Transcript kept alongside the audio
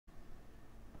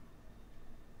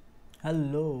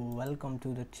Hello, welcome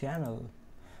to the channel.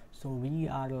 So we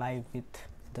are live with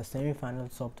the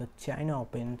semifinals of the China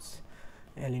Opens,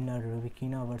 Elena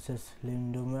Rybakina versus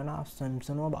Liudmila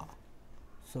Samsonova.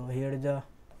 So here is the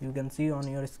you can see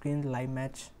on your screen live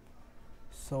match.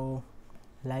 So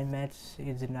live match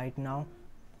is right now.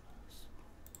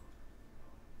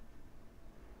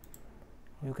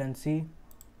 You can see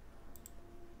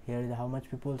here is how much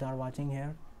people are watching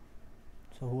here.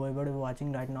 So whoever is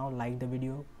watching right now, like the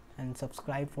video and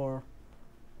subscribe for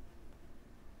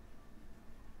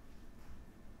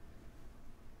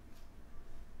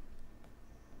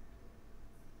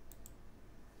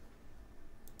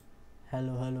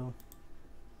hello.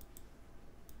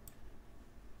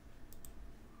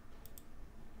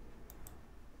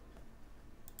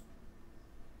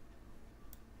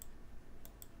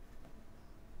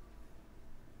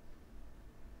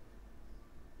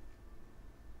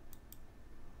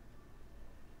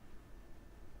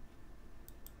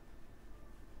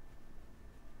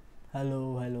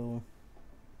 Hello,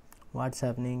 what's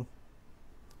happening?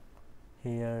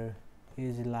 Here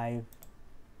is live.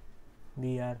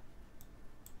 We are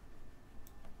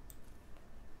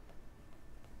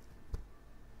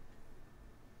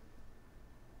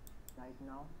right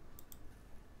now.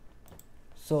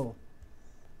 So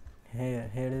here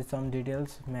is some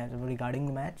details regarding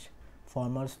the match.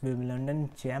 Former Wimbledon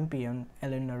champion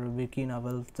Elena Rybakina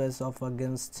will face off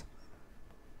against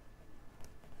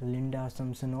Liudmila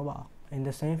Samsonova in the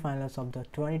semifinals of the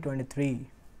 2023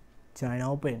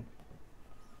 China Open.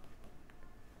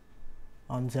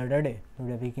 On Saturday,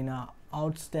 Rybakina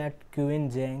outstayed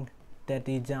Queen Zheng,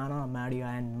 Tatiana Maria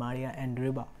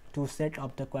Andreeva to set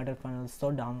up the quarterfinal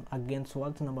showdown against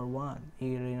world number 1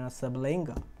 Elena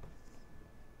Sabalenka.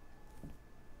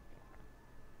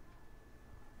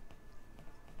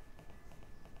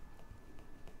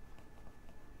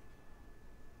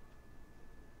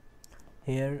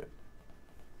 Here,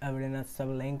 Elena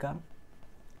Sabalenka,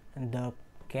 the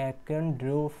Kazakhstan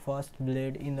drew first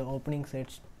bleed in the opening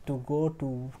sets to go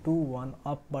to 2-1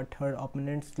 up, but her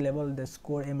opponents leveled the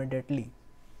score immediately.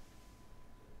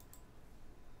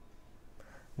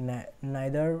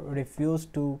 Neither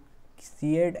refused to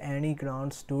cede any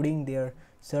grounds during their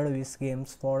service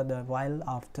games for the while.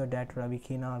 After that,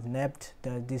 Rybakina nabbed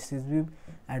the decisive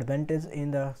advantage in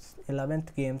the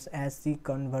 11th games as she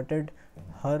converted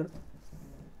her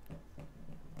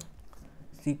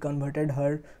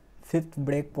fifth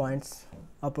break points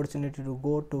opportunity to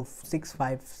go to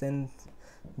 6-5.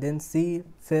 Then she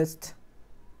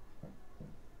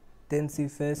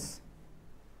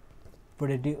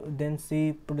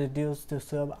produced to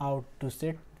serve out to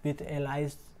set with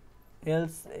else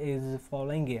is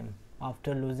following game.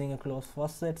 After losing a close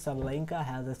first set, Sabalenka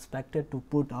has expected to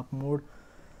put up more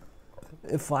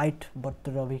a fight, but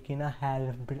Rybakina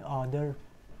had other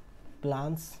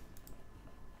plans.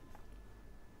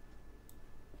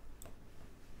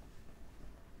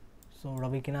 So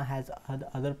Rybakina has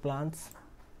other plans,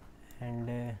 and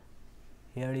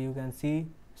here you can see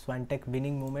Swiatek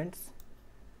winning moments.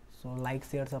 So like,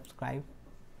 share, subscribe,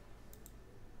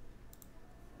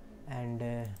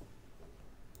 and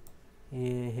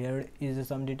here is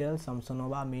some details.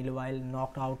 Samsonova meanwhile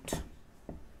knocked out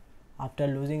after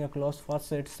losing a close first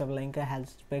set. Sabalenka has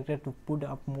expected to put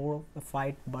up more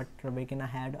fight, but Rybakina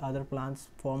had other plans.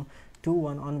 From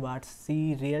 2-1 onwards,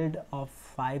 she reeled off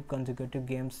 5 consecutive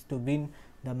games to win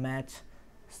the match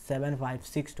 7-5,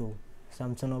 6-2.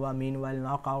 Samsonova meanwhile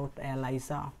knocked out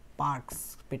Elisa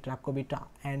Parks, Petrakova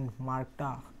and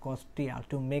Marta Kostia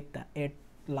to make the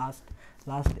last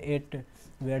 8,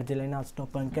 where Jelena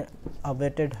Stopanka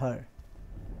awaited her.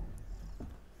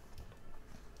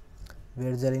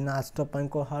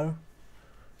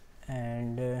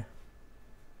 And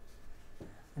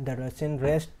the Russian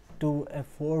raced to a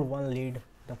 4-1 lead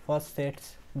the first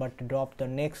sets, but dropped the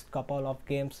next couple of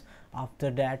games.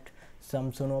 After that,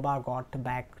 Samsonova got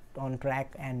back on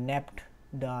track and napped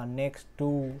the next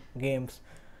 2 games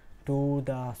to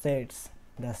the sets.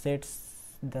 The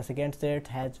second set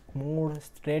has more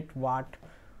straight-watt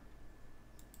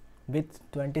with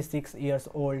 26 years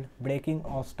old breaking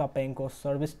Ostapenko's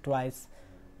service twice,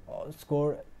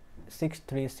 score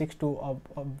 6-3, 6-2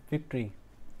 of victory.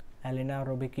 Elena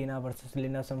Rybakina versus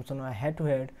Elena Samsonova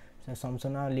head-to-head. So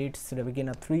Samsonova leads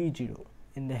Rybakina 3-0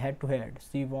 in the head-to-head.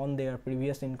 She won their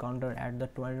previous encounter at the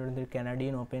 2023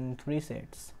 Canadian Open in 3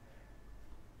 sets.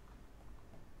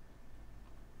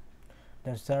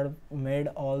 The serve made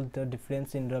all the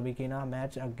difference in Rybakina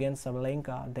match against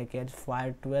Sabalenka. The catch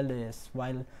fired 12 aces,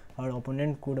 while her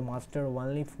opponent could master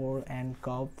only 4 and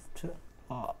coughed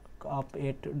up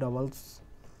 8 doubles.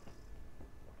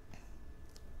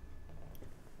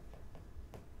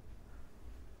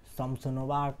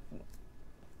 Samsonova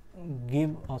give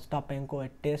Ostapenko a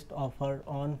taste of her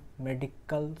own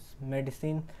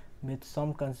medicine with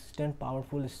some consistent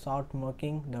powerful shot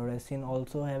marking. The Russian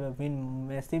also have a win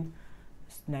massive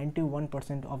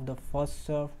 91% of the first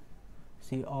serve.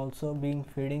 She also been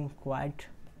feeding quite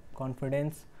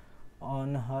confidence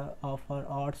on her of her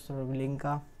odds.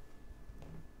 Rybakina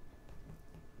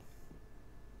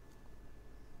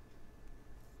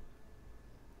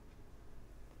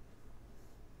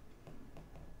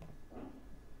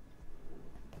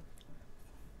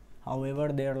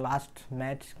however, their last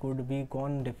match could be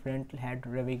gone different had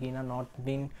Rybakina not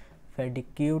been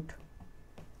fatigued.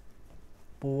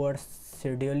 Poor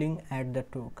scheduling at the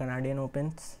two Canadian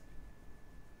Opens.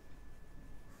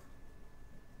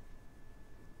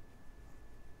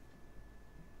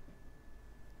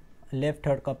 Left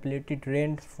her completely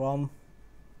drained from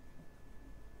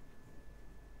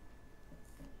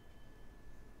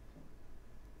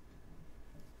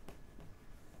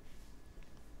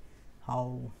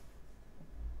how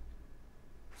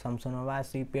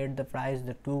Samsonova she paid the price.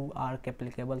 The two are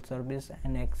applicable service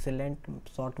and excellent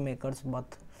shot makers,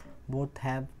 but both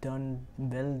have done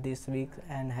well this week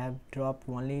and have dropped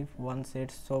only one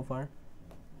set so far.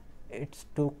 It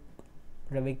took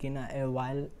Rybakina a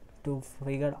while to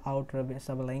figure out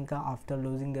Sabalenka after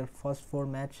losing their first four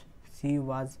matches. She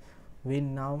was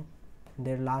win now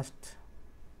their last.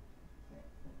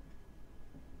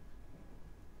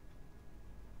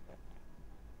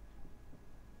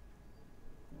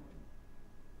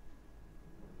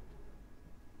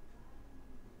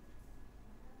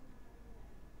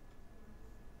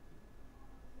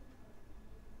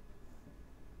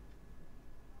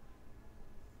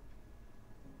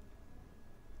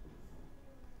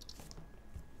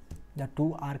 The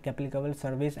two are applicable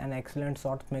service and excellent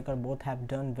shot maker. Both have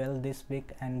done well this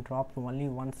week and dropped only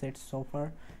one set so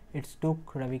far. It took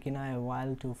Rybakina a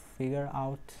while to figure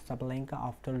out Sabalenka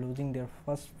after losing their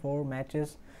first four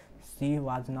matches. She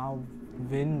was now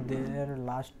win their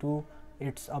last two.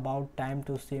 It's about time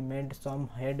to cement some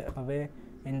head away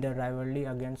in the rivalry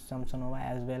against Samsonova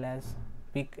as well as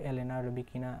pick Elena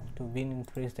Rybakina to win in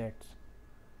 3 sets.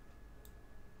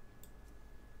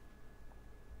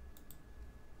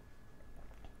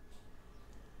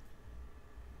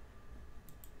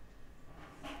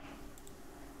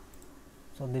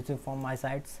 So this is from my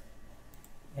sides,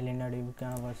 Elena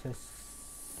Rybakina versus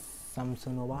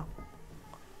Samsonova.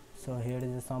 So here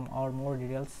is some or more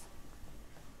details.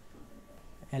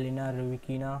 Elena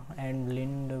Rybakina and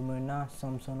Liudmila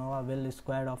Samsonova will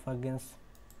square off against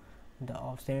the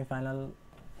semi-final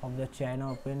of the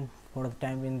China Open for the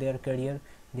time in their career.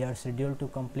 They are scheduled to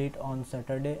complete on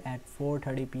Saturday at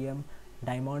 4:30 p.m.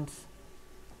 Diamonds.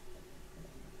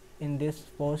 In this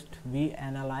post, we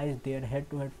analyze their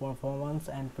head-to-head performance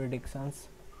and predictions.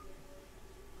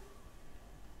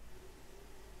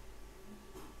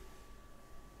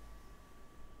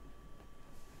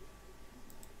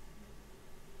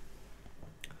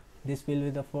 This will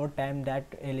be the fourth time that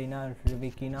Elena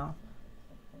Rybakina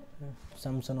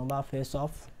Samsonova face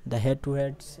off. The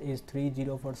head-to-heads is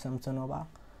 3-0 for Samsonova,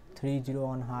 3-0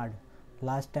 on hard.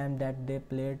 Last time that they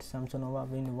played, Samsonova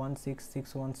win 1-6,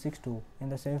 6-1, 6-2 in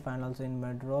the semi-finals in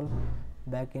Montreal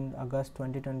back in August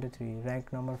 2023.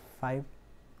 Ranked number 5,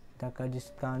 the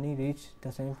Kyrgyzstani reached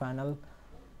the semi-final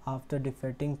after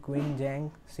defeating Queen Zhang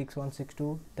 6-1,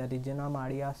 6-2, the Regina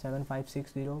Maria 7-5,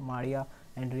 6-0, Maria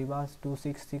Andreeva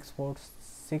 2-6, 6-4,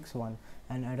 6-1,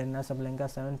 and Arena Sabalenka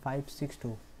 7-5,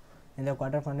 6-2. In the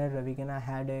quarterfinal, Rybakina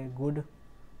had a good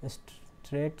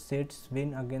straight sets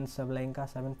win against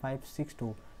Sabalenka 7-5,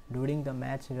 6-2. During the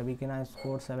match, Rybakina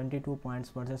scored 72 points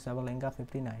versus Sabalenka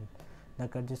 59. The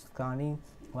Kyrgyzstani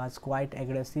was quite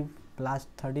aggressive, last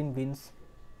 13 wins,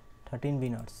 13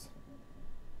 winners.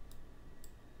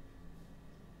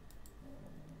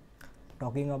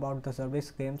 Talking about the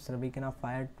service games, Rybakina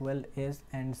fired 12 ace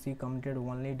and she committed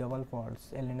only double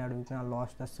faults. Elena Rybakina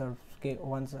lost the serve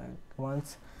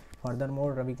once.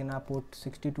 Furthermore, Rybakina put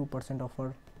 62% of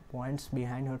her points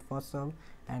behind her first serve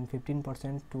and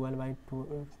 15%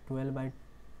 12 by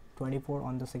 24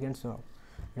 on the second serve.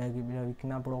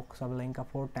 Rybakina broke Sabalenka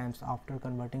 4 times after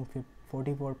converting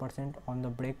 44% on the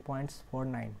break points for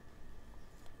 9.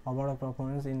 Overall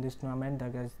performance in this tournament,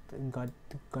 the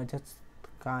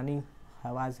Kyrgyzstani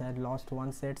had lost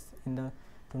 1 set in the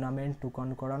tournament to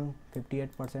Concoron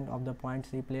 58% of the points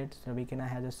he played. Rybakina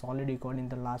has a solid record in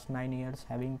the last 9 years,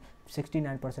 having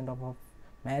 69% of her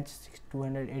match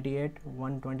 288,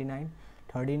 129,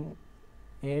 13,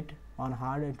 8 on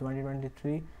hard in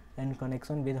 2023, in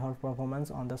connection with her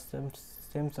performance on the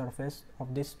same surface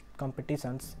of these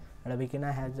competitions.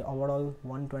 Rybakina has overall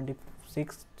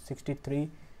 126-63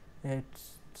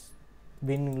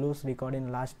 win-lose record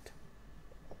in last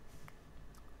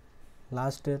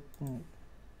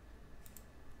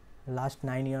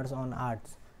 9 years on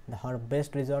earth. Her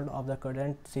best result of the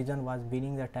current season was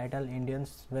winning the title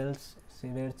Indians Wales,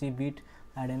 where she beat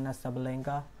Elena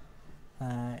Rybakina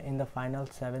in the final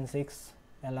 7-6,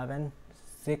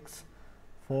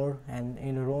 11-6-4, and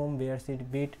in Rome where she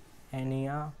beat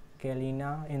Ania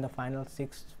Kalina in the final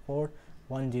 6-4,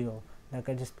 1-0. The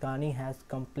Kyrgyzstani has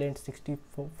completed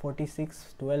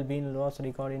 46-12 win-loss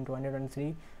record in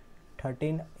 2023,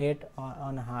 13-8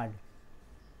 on hard.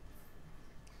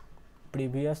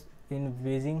 Previous in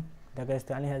Beijing, the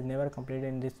Kyrgyzstani has never competed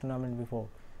in this tournament before.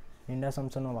 Liudmila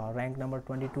Samsonova, ranked number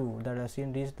 22, the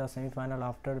Russian reached the semi-final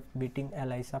after beating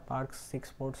Elisa Parks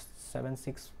 6-4,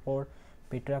 7-6-4,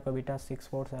 Petra Kvitova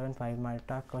 6-4, 7-5,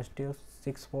 Marta Kostyuk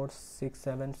 6-4,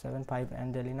 6-7, 7-5,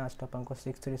 and Elena Ostapenko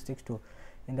 6-3, 6-2.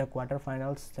 In the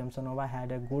quarterfinals, Samsonova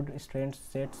had a good straight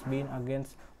sets win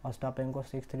against Ostapenko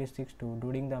 6-3, 6-2.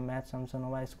 During the match,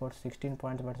 Samsonova scored 16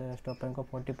 points versus Ostapenko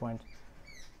 40 points.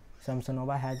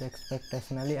 Samsonova has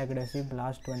exceptionally aggressive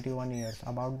last 21 years.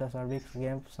 About the service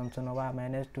game, Samsonova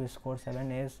managed to score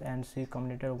 7 aces and she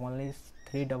committed only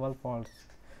 3 double faults.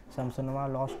 Samsonova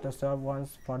lost the serve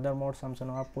once. Furthermore,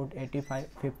 Samsonova put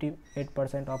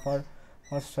 58% of her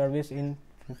service in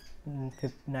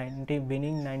 90,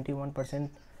 winning 91%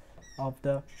 of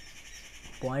the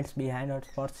points behind her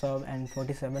first serve and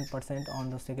 47% on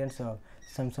the second serve.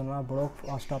 Samsonova broke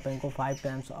Ostapenko 5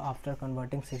 times after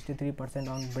converting 63%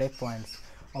 on break points.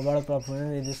 Overall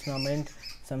performance in this tournament,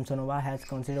 Samsonova has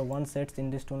conceded 1 set in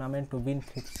this tournament to win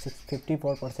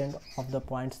 54% of the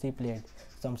points she played.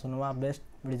 Samsonova's best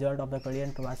result of the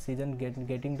current season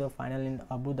getting the final in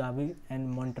Abu Dhabi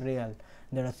and Montreal.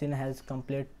 The Russian has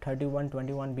completed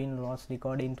 31-21 win-loss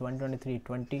record in 2023,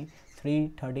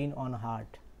 23-13 on hard.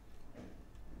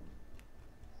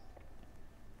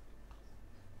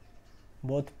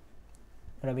 Both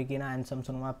Rybakina and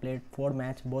Samsonova played 4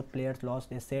 matches. Both players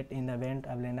lost a set in the event.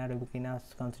 Elena Rybakina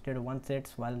conceded 1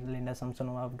 set while Elena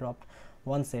Samsonova dropped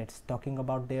 1 set. Talking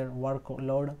about their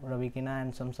workload, Rybakina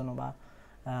and Samsonova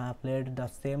played the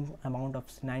same amount of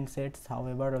 9 sets.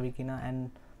 However,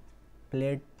 Rybakina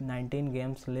played 19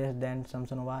 games less than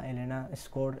Samsonova. Elena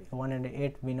scored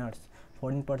 108 winners,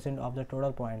 14% of the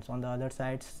total points. On the other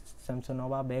side,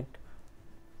 Samsonova bagged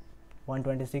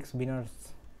 126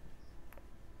 winners.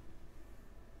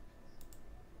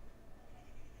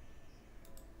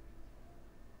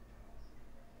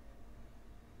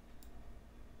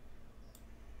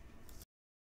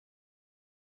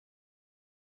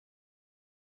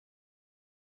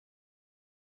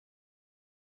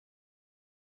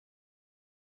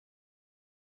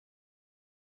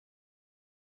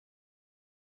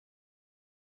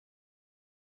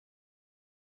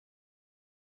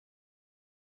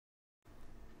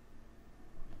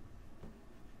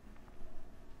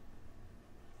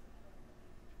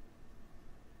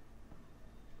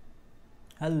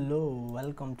 Hello,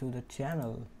 welcome to the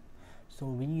channel. So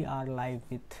we are live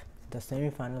with the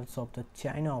semi-finals of the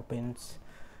China Opens,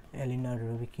 Elena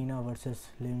Rybakina versus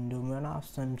Liudmila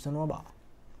Samsonova.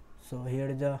 So here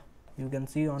is you can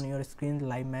see on your screen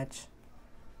live match.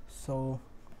 So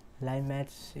live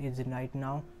match is right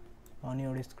now on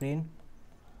your screen.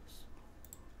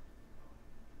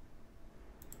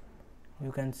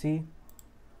 You can see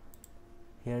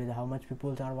here is how much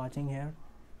people are watching here.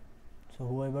 So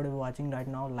whoever is watching right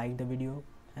now, like the video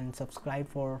and subscribe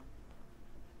for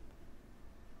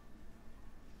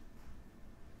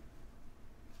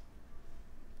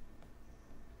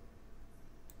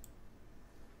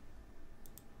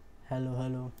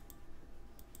hello.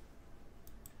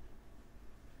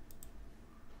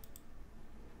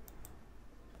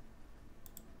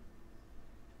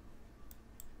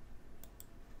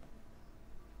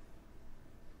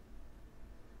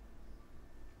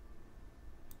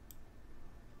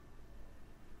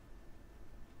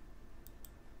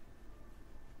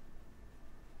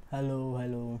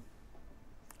 Hello,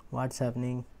 what's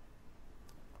happening?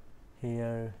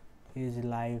 Here is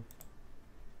live.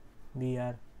 We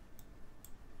are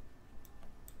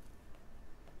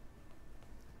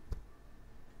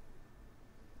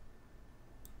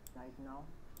right now.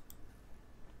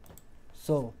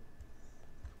 So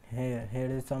here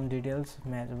is some details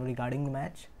regarding the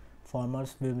match. Former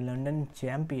Wimbledon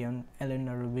champion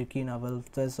Elena Rybakina will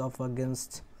face off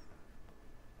against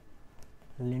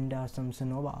Liudmila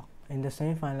Samsonova in the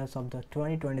semi-finals of the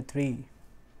 2023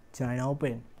 China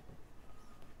Open.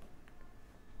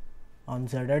 On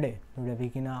Saturday,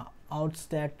 Rybakina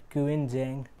outstayed Queen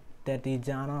Zhang,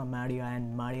 Tatjana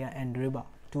Maria Andreeva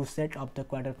to set up the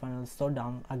quarterfinal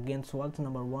showdown against world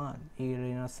number 1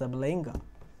 Elena Rybakina.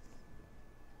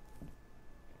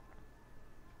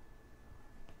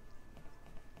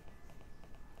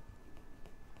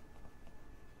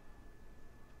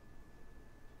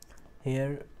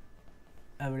 Here,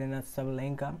 Elena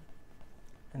Rybakina,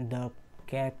 the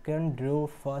Kazakhstan drew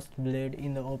first bleed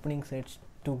in the opening sets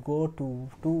to go to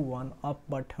 2-1 up,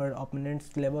 but her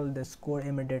opponents leveled the score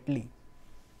immediately.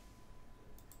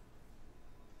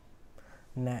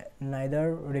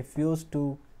 Neither refused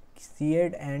to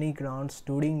cede any grounds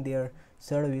during their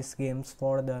service games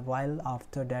for the while.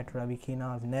 After that,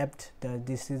 Rybakina nabbed the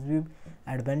decisive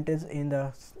advantage in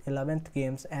the 11th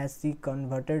games as she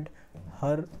converted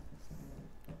her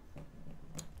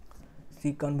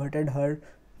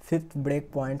fifth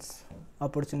break points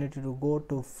opportunity to go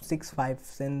to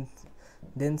 6-5.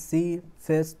 Then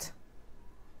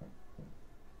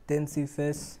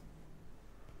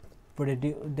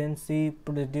she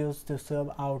produced to serve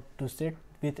out to set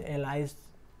with Elle's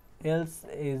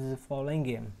is following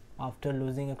game. After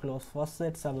losing a close first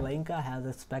set, Sabalenka has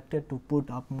expected to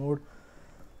put up more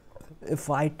a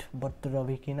fight, but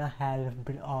Rybakina had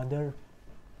other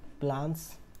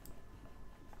plans.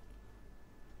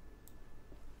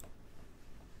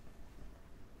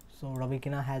 So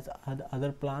Rybakina has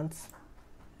other plans,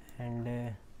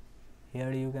 and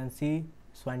here you can see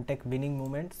Swiatek winning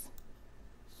moments.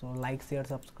 So like, share,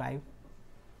 subscribe,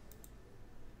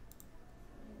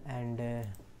 and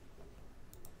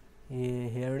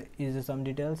here is some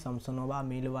details. Samsonova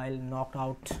meanwhile knocked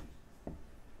out.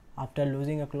 After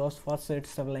losing a close first set,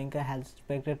 Sabalenka has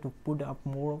expected to put up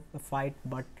more a fight,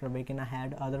 but Rybakina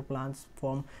had other plans.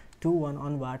 From 2-1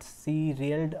 onwards, she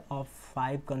reeled off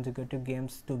 5 consecutive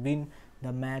games to win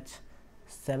the match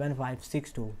 7-5,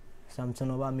 6-2.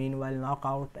 Samsonova meanwhile knocked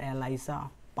out Elisa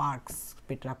Parks,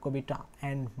 Petrakova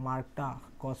and Marta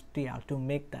Kostia to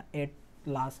make the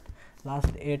last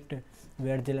 8,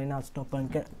 where Elena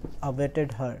Rybakina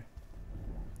awaited her.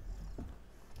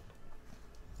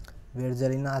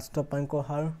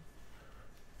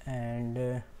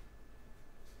 And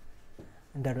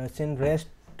the Russian raced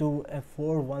to a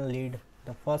 4-1 lead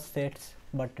the first sets,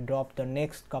 but dropped the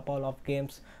next couple of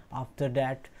games. After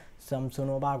that,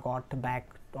 Samsonova got back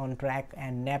on track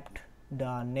and napped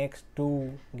the next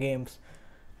 2 games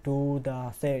to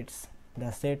the sets.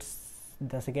 The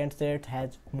second set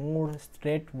has more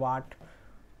straightforward,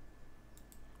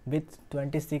 with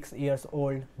 26 years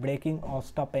old breaking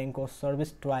Ostapenko's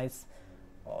service twice,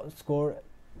 score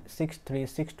 6-3,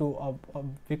 6-2 of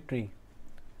victory.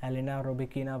 Elena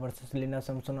Rybakina versus Elena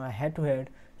Samsonova head-to-head.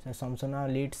 So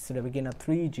Samsonova leads Rybakina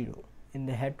 3-0 in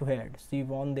the head-to-head. She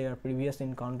won their previous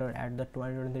encounter at the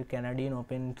 2023 Canadian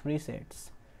Open in 3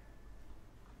 sets.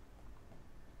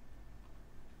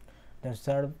 The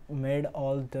serve made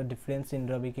all the difference in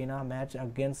Rybakina match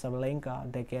against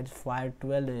Sabalenka. The catch fired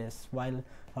 12 aces, while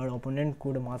her opponent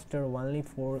could master only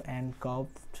 4 and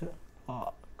coughed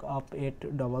up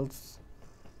 8 doubles.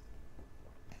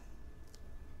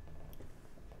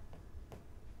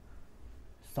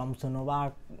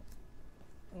 Samsonova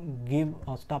gave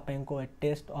Ostapenko a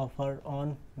taste of her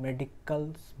own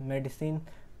medicine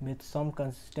with some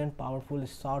consistent, powerful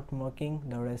shot marking.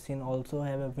 The Russian also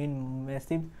have a win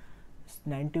massive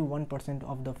 91%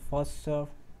 of the first serve.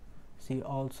 She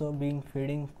also been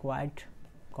feeding quite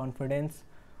confidence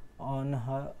on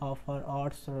her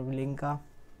odds. Rybakina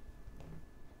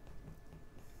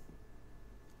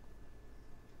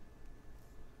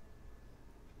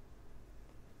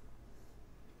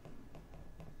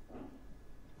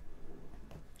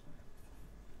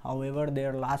however,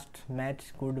 their last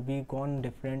match could be gone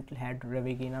different had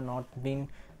Rybakina not been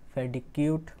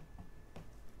fatigued.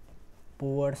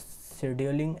 Poor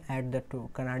scheduling at the 2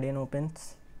 Canadian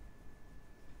Opens.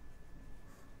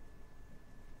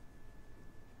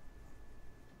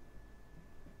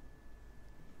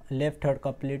 Left her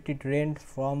completely drained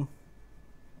from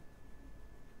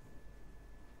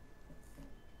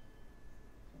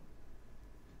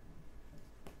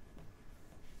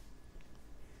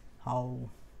how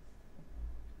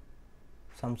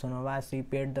Samsonova, she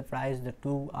paid the price. The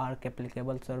two are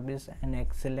applicable service and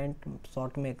excellent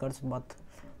shot makers, but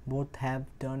both have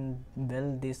done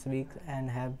well this week and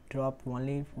have dropped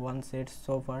only 1 set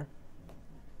so far.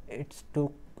 It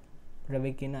took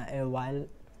Rybakina a while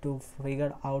to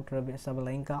figure out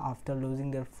Sabalenka after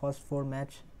losing their first 4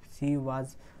 matches. She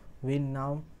was win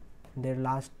now their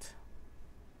last.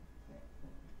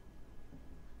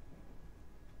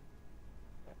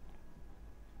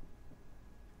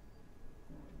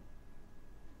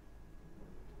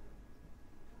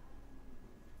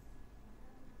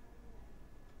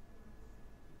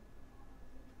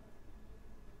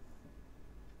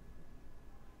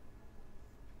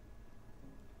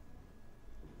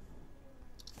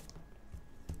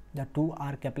 The two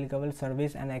are capable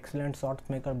service and excellent shot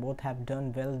maker. Both have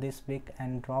done well this week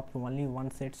and dropped only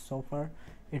one set so far.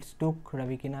 It took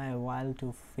Rybakina a while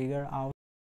to figure out.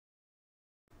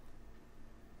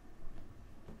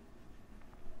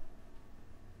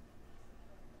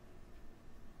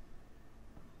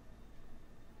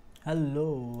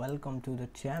 Hello, welcome to the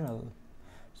channel.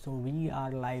 So we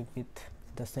are live with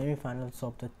the semi-finals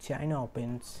of the China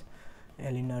Opens,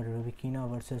 Elena Rybakina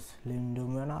versus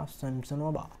Liudmila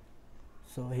Samsonova.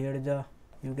 So here is the,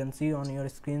 you can see on your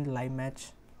screen, live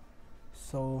match.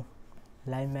 So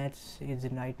live match is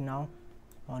right now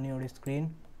on your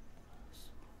screen.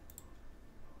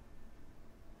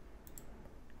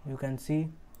 You can see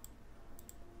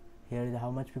here is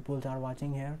how much people are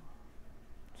watching here.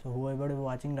 So whoever is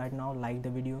watching right now, like the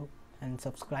video and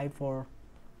subscribe for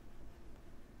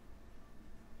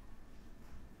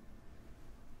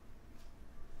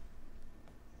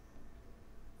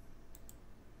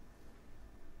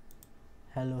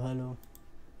hello.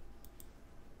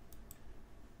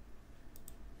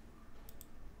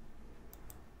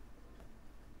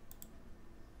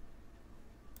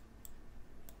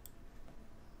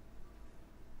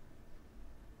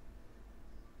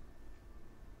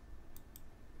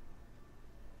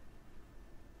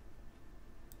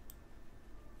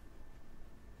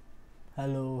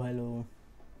 Hello,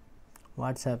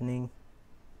 what's happening?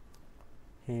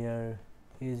 Here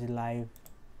is live.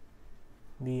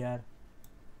 We are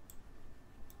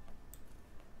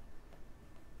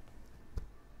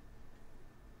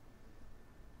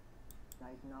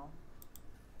right now.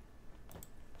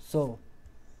 So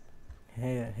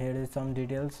here is some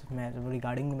details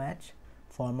regarding the match.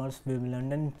 Former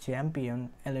Wimbledon champion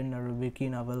Elena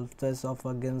Rybakina will face off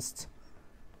against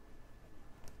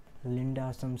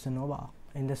Liudmila Samsonova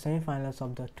in the semi-finals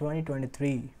of the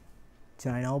 2023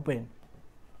 China Open.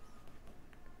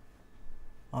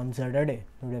 On Saturday,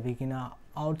 Rybakina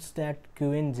outstat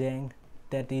Queen Zhang,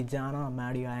 Tatiana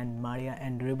Maria and Maria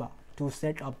Andreeva to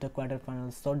set up the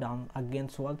quarterfinal showdown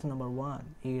against world number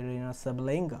 1 Elena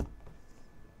Sabalenka.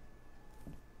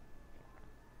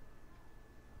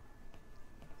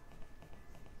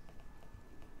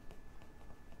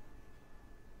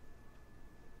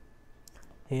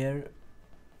 Here,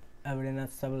 Elena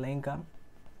Sabalenka,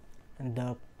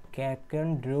 the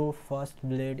Kazakhstan drew first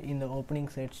blade in the opening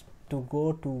sets to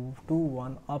go to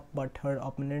 2-1 up, but her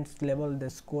opponents leveled the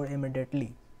score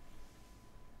immediately.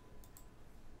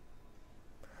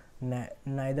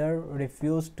 Neither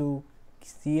refused to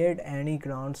cede any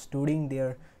grounds during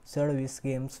their service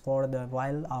games for the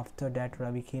while. After that,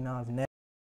 Rybakina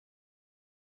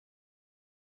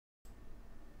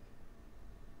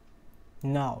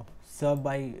now served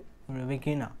by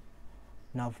Rybakina.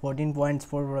 Now 14 points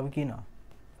for Rybakina.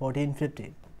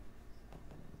 14-15.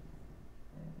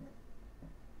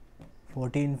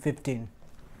 14-15.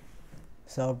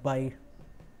 Served by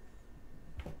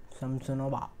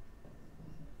Samsonova.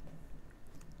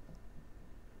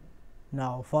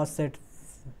 Now first set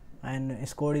and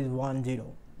score is 1-0.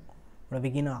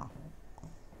 Rybakina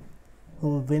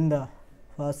who win the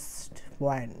first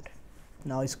point.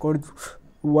 Now scored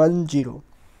 1-0.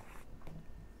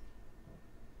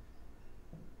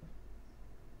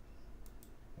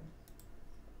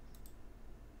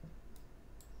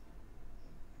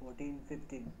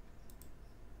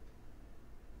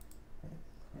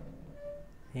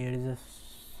 Here is a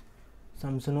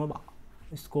Samsonova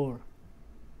score.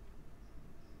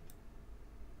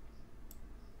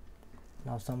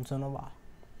 Now Samsonova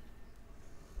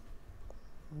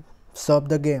stop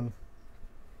the game.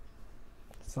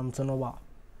 Samsonova.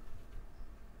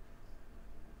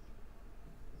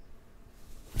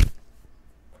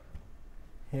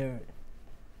 Here,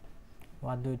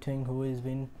 what do you think? Who is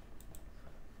win?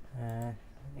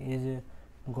 Is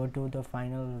go to the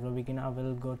final? Rybakina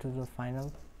will go to the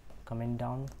final. Comment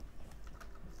down.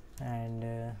 And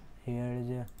here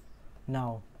is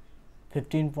now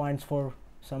 15 points for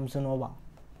Samsonova.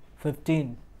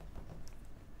 15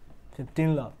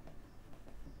 love.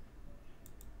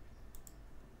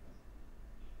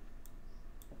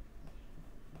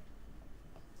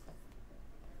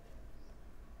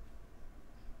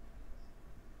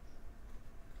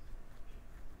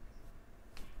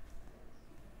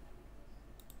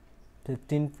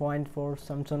 .5 for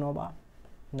Samsonova.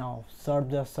 Now serve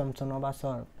the Samsonova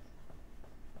serve.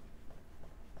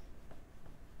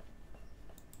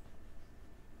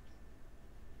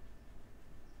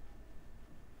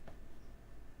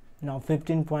 Now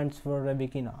 15 points for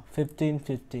Rybakina.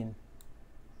 15-15.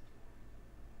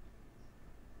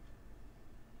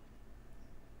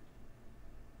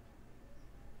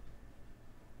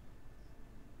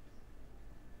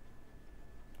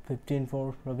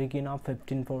 15-4 Rybakina,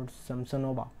 15-4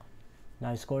 Samsonova.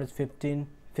 Now score is 15-15.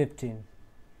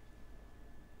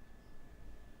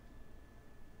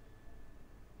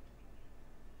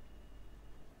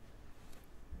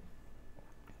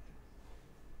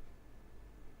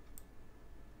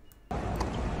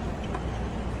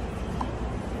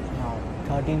 Now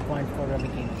 13 points for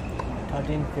Rybakina.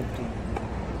 13-15.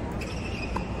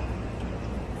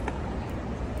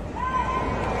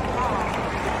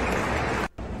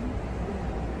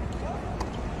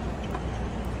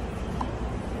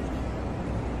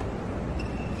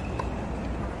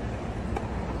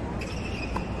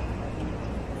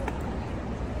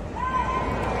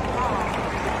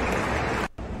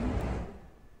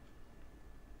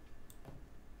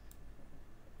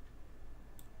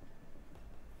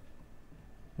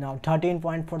 Now 13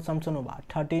 points for Samsonova,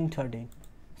 13-13.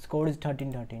 Score is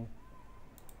 13-13.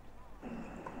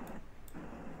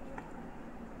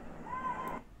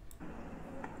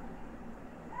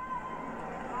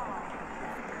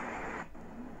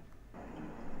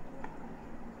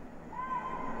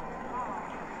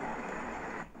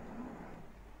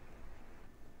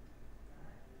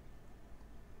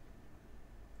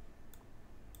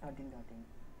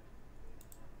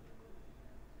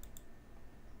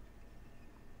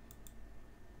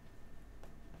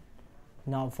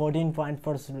 Now 14 points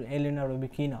for Elena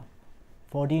Rybakina,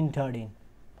 14-13.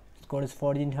 Score is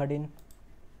 14-13.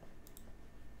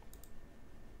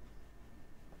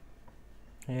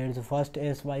 Here is the first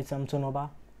ace by Samsonova.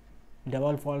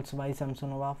 Double faults by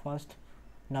Samsonova first.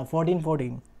 Now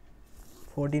 14-14.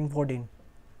 14-14.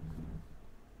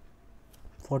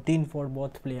 14 for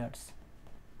both players.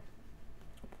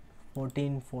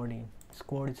 14-14.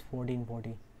 Score is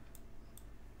 14-14.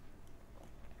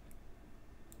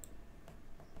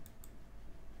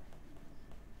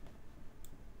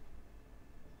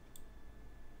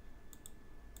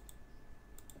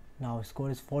 Now score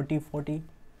is 40-40.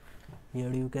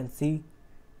 Here you can see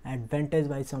advantage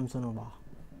by Samsonova.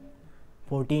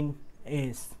 14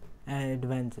 ace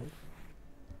advantage.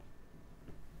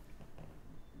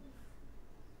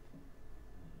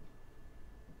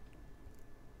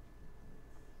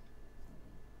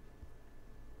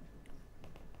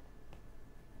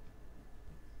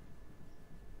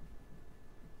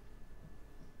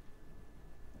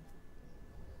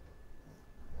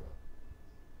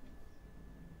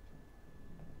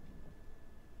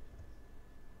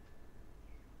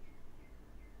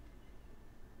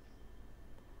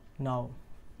 Now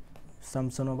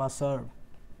Samsonova serve.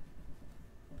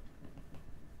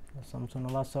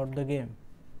 Samsonova served the game.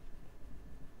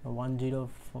 1-0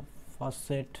 first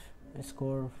set.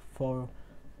 Score for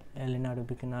Elena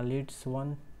Rybakina leads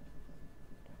 1.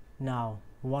 Now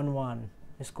 1-1.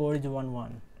 Score is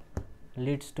 1-1.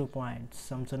 Leads 2 points.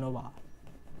 Samsonova.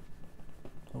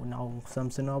 So now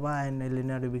Samsonova and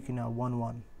Elena Rybakina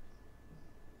 1-1.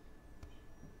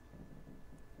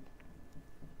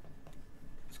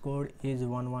 Score is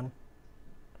 1-1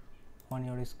 on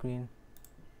your screen.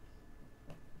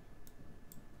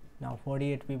 Now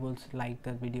 48 people like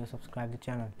the video, subscribe the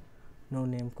channel. No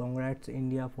name. Congrats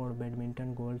India for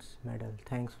badminton gold medal.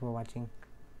 Thanks for watching.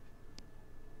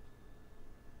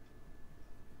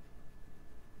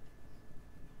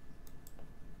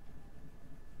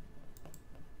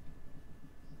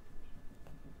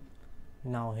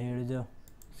 Now here is a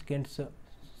skins.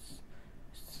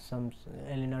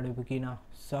 Elena Rybakina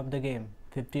served the game.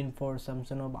 15 for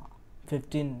Samsonova.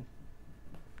 15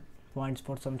 points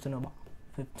for Samsonova.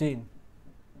 15.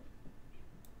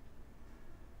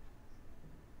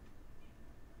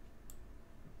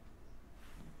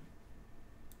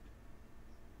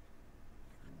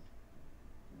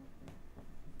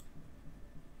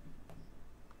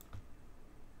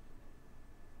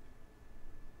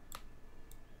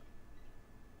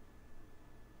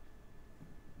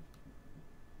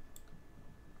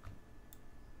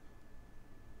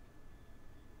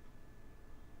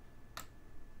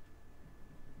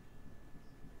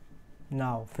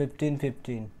 Now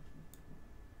 15-15.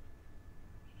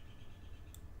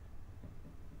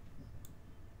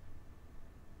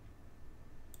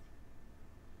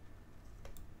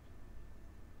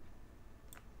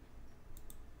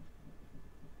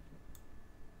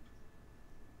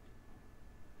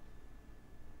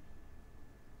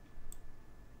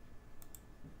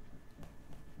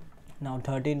 Now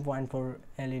 13 point for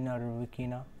Elena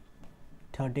Rybakina.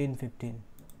 13-15.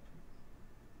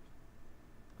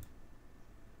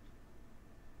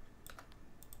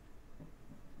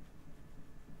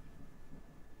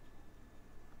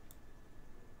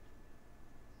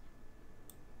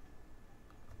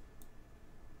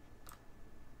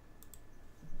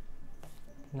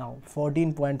 Now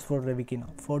 14 points for Rybakina.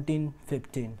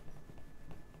 14-15.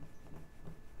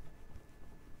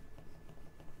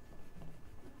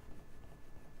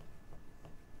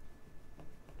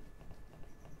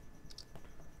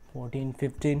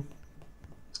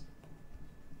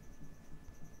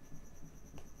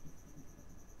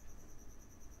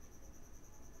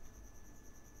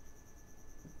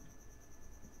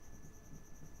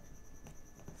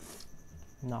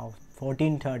 Now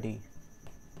 14-30.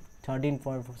 13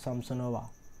 point for Samsonova.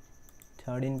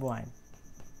 13 point.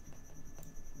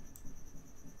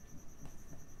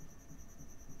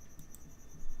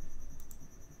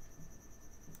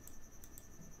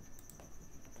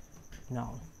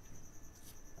 Now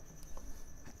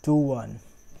 2-1.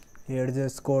 Here's the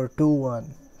score 2-1.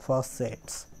 First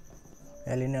sets.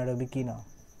 Elena Rybakina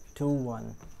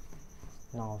 2-1.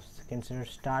 Now second set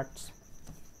starts.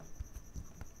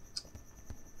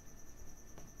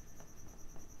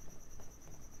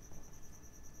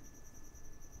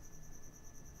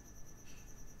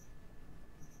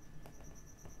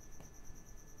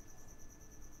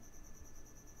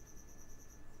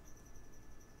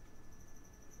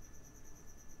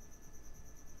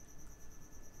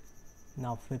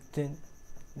 Now 15.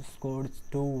 The score is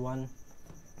 2-1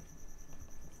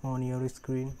 on your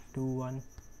screen. 2-1.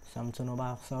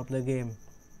 Samsonova serve the game.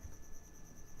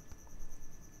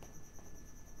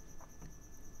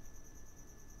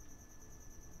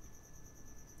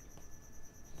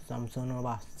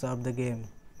 Samsonova serve the game.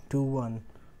 2-1.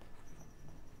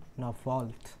 Now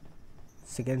fault.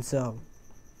 Second serve.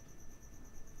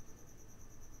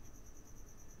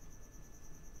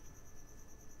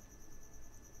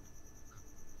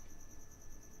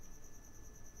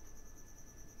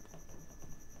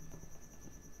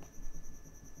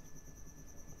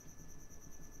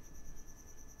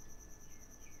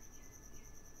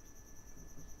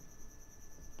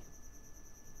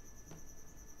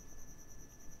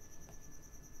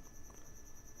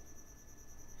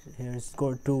 Here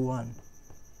score 2-1.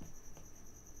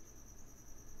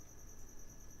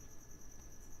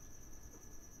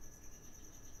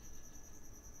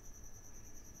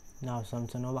 Now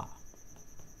Samsonova.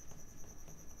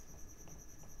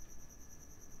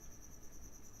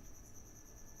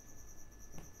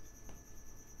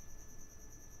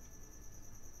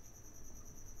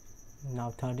 Now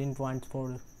 13 points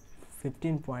for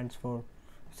 15 points for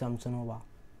Samsonova.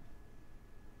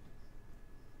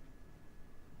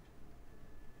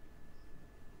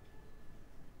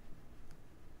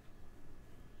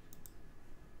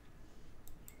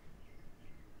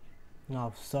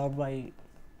 Now served by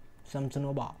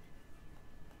Samsonova.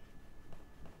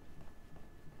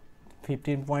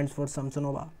 15 points for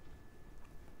Samsonova.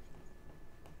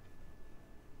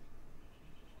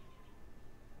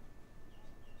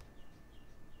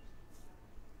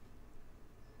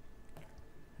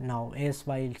 Now ace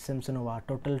by Samsonova.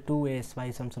 Total 2 ace by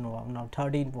Samsonova. Now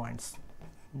 13 points.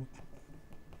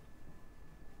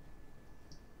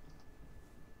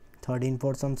 13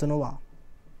 for Samsonova.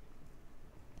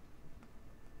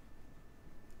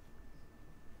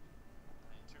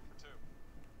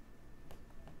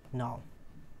 Now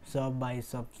serve by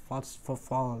sub first for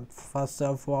fault, first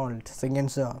serve fault, second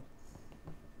serve.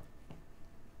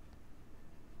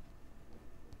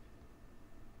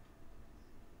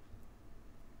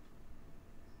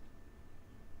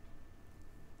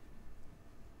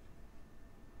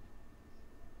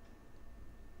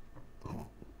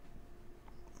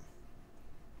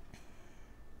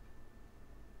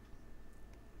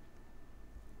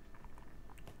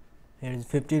 Here is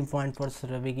 15 points for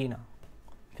Rybakina.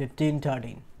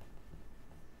 15-13.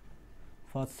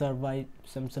 First serve by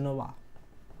Samsonova.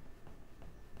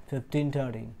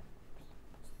 15-13.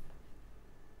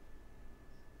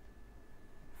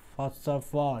 First serve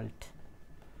fault.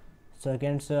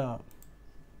 Second serve.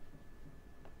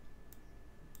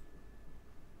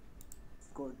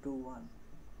 Score 2-1.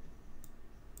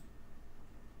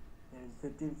 There is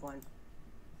 15 points.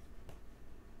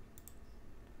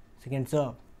 Second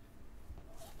serve.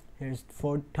 Here's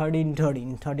 13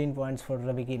 points for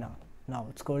Rybakina. Now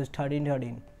score is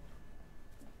 13-13.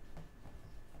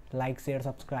 Like, share,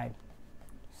 subscribe.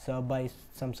 Serve by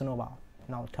Samsonova.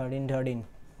 Now 13-13.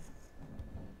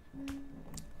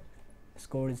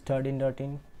 Score is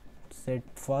 13-13. Set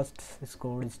first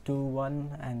score is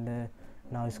 2-1 and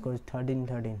now score is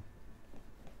 13-13.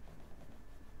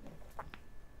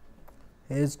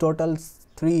 Here's total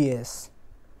 3 ace.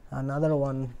 Another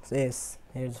one ace.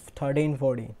 Here's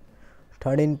 13-14.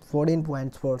 14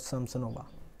 points for Samsonova.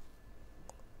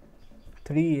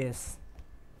 3 ace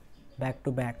back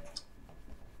to back.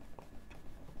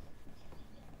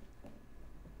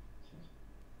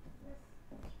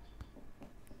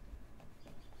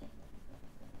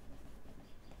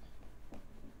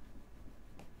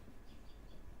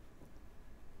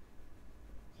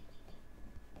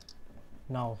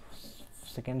 Now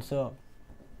second serve,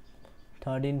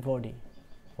 13-40,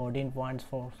 14 points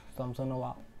for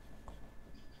Samsonova.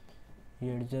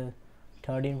 Here is a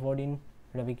 13-14,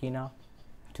 Rybakina,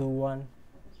 2-1.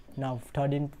 Now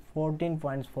 14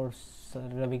 points for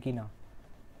Rybakina.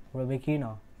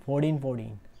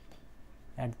 14-14.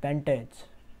 Advantage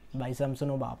by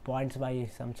Samsonova. Points by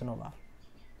Samsonova.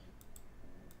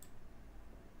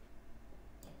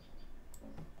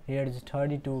 Here is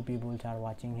 32 people are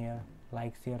watching here.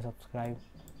 Like, share, subscribe.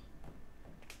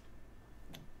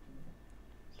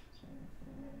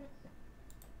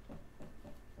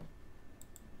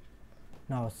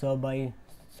 Now serve by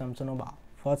Samsonova.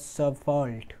 First serve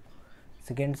fault.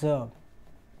 Second serve.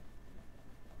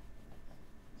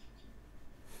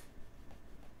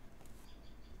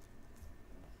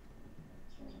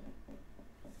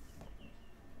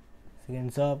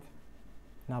 Second serve.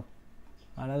 Now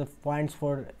another points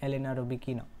for Elena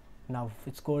Rybakina. Now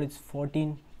its score is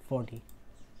 14-40.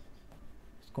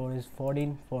 Score is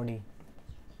 14-40.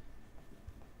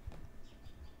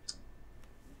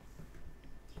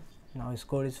 Now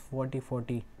score is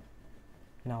 40-40.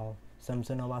 Now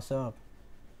Samsonova serve.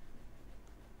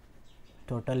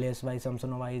 Total ace by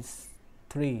Samsonova is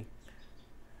 3.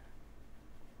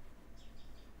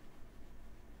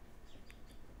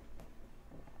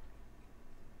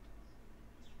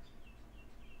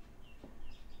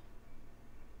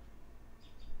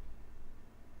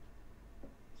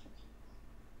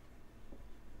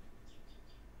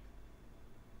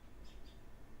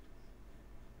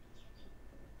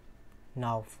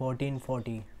 Now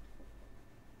 14-40.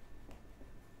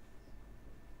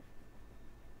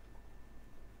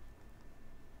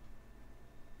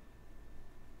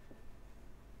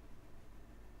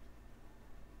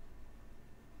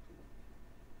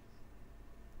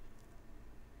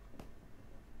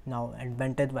 Now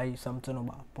advantage by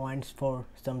Samsonova. Points for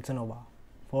Samsonova.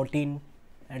 14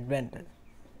 advantage.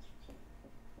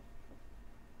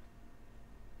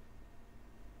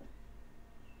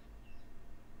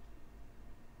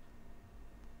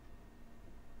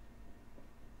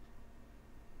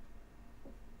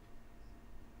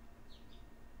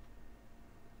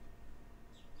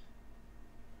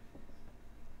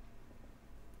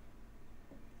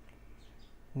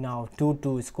 Now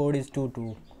 2-2. Score is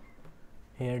 2-2.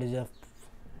 Here is a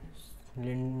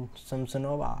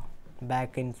Samsonova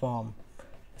back in form.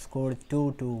 Score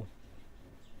 2-2.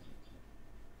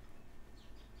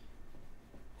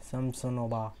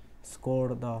 Samsonova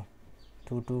scored the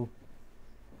 2-2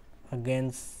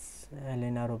 against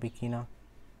Elena Rybakina.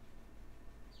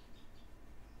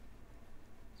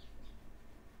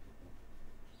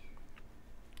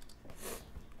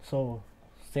 So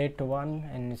set 1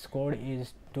 and score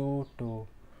is 2-2.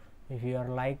 If you are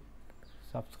like,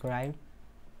 subscribe,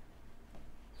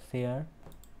 share,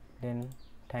 then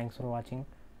thanks for watching.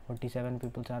 47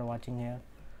 people are watching here.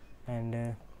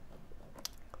 And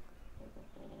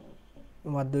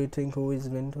what do you think, who is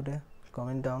win today?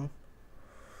 Comment down.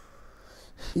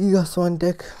 Iga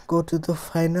Swiatek go to the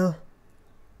final.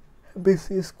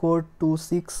 BC scored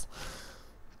 2-6,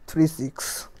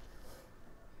 3-6.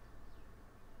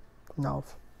 Now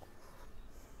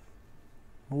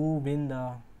who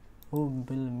will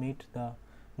meet the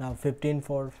now 15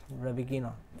 for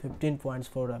Rybakina, 15 points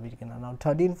for Rybakina. Now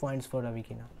 13 points for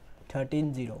Rybakina,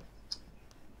 13-0.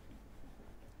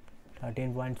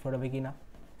 13 points for Rybakina.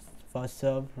 First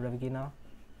serve Rybakina.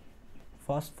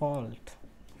 First fault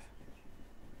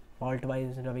by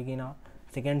Rybakina.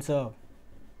 Second serve.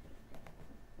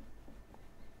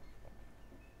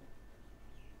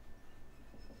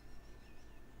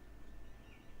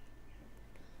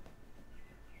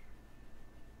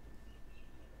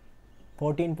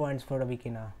 $14 points for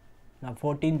Rybakina. Now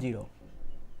 14-0.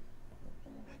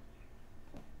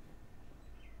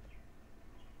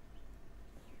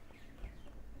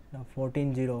 Now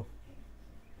 14-0.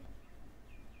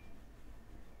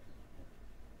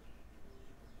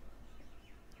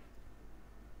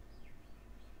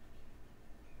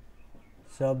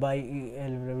 Serve by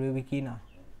Rybakina.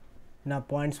 Now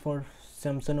points for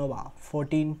Samsonova.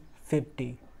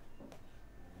 14-50.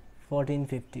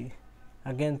 14-50.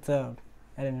 Again serve.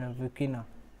 Elena Rybakina.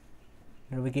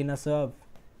 Rybakina serve.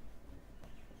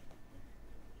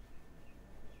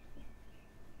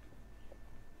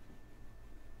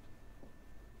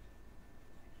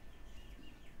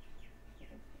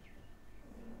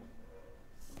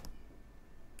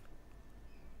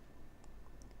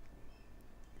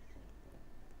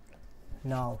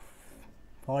 Now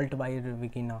fault by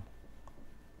Rybakina.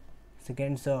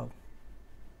 Second serve.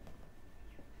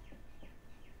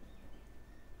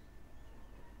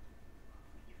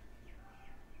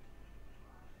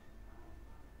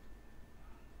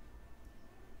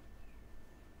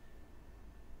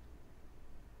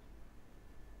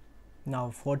 Now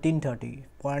 14:30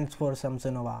 points for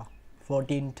Samsonova.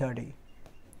 14:30.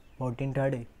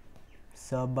 14:30.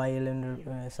 Served by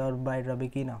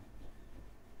Rybakina.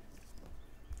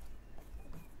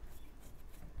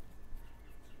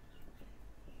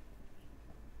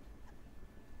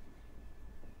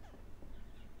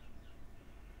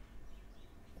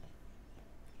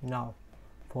 Now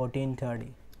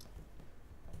 14:30.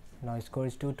 Now score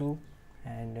is 2-2,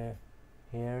 and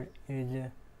here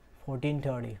is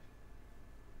 14:30.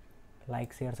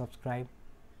 Like, share, subscribe.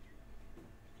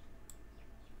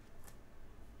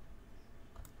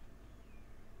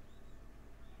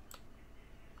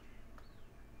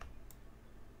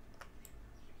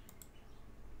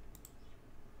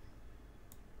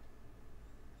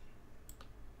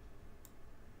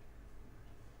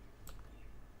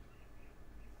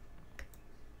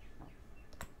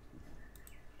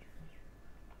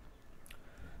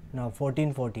 Now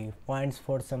 14:40 points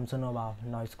for Samsonova.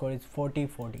 Now score is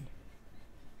 40-40.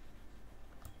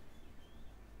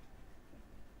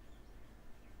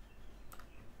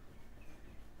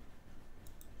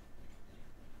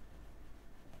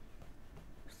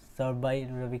 Served by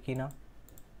Rybakina.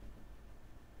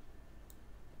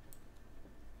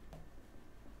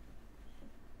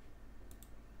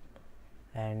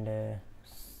 And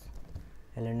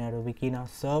Elena Rybakina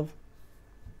serve.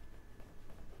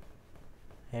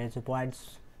 Here's the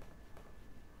points.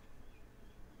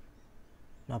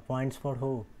 Now points for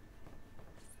who?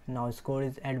 Now score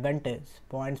is advantage.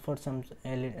 Points for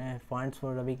points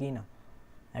for Rybakina.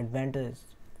 Advantage.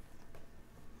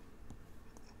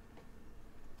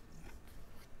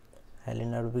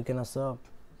 Elena Rybakina serve.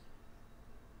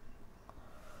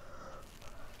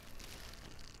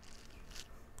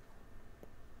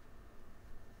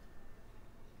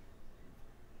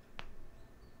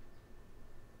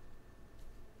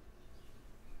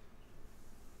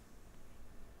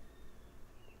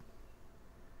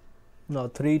 Now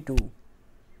 3-2.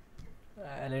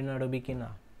 Elena Rybakina.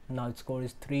 Now score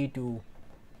is 3-2.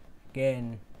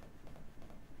 Again.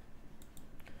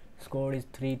 Score is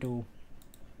 3-2.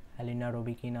 Elena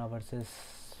Rybakina versus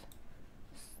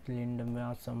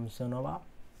Liudmila Samsonova.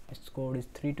 Score is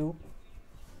 3-2.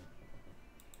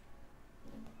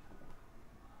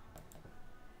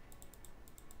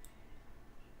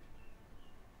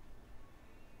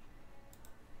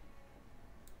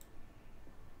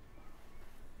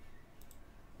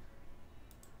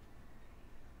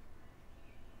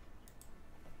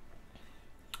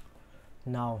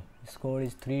 Now score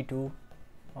is 3-2.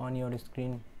 On your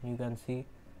screen you can see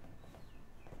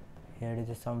here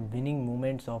is some winning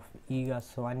moments of Iga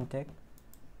Swiatek.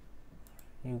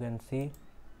 You can see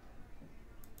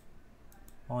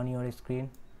on your screen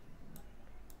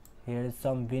here is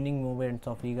some winning moments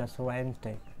of Iga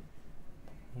Swiatek.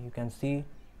 You can see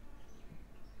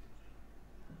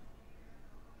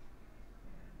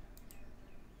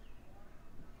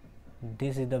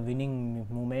this is the winning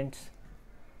moments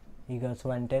Iga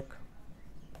Swiatek.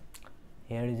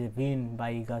 Here is a win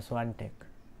by Iga Swiatek.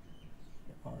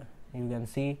 You can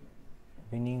see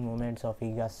winning moments of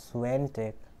Iga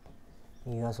Swiatek.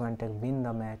 Iga Swiatek win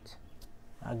the match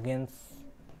against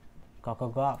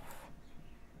Kakagov.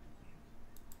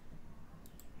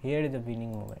 Here is the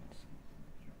winning moments.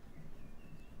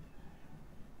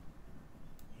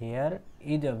 Here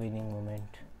is a winning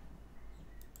moment.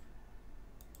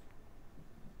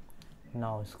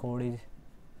 Now score is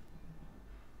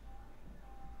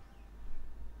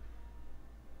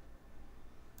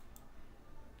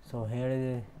so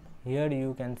here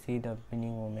you can see the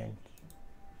winning moment.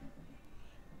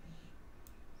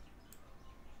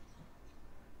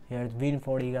 Here is win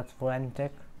for Iga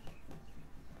Swiatek.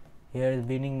 Here is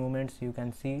winning moments. You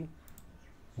can see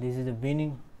this is the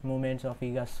winning moments of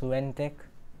Iga Swiatek.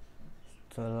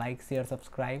 So like, share,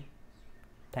 subscribe.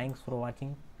 Thanks for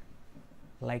watching.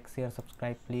 Like, share,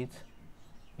 subscribe please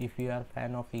if you are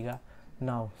fan of Iga.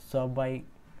 Now served by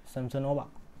Samsonova.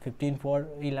 15 for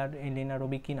Elena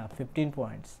Rybakina. 15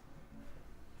 points.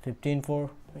 15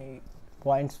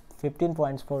 points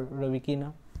for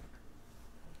Rybakina.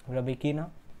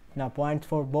 Now points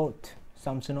for both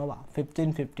Samsonova.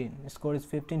 15-15. Score is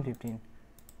 15-15.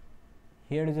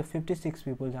 Here is a 56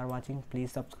 people are watching.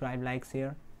 Please subscribe, like,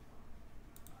 share.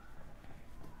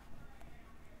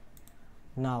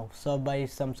 Now served by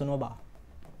Samsonova.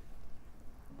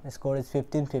 Score is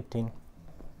 15-15.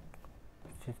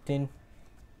 15.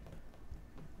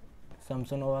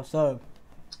 Samsonova serve.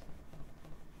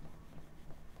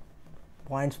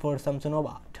 Points for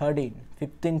Samsonova 13.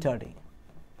 15-30.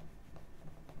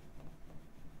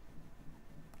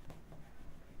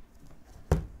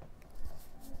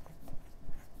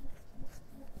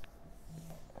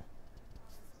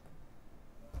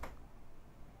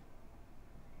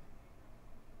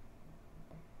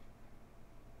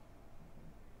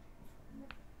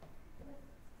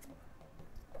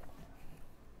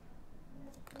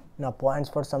 Now points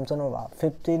for Samsonova,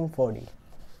 15-40.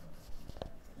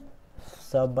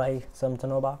 Serve by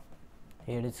Samsonova.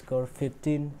 Here is score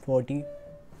 15-40.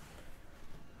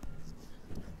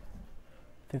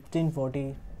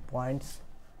 15-40 points.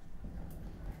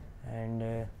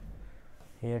 And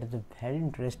here is a very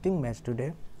interesting match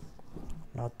today.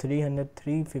 Now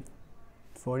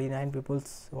 303.49 people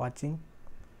watching.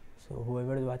 So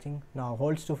whoever is watching now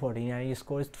holds to 14 and his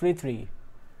score is 3-3.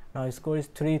 Now his score is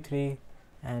 3-3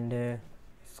 and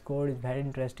score is very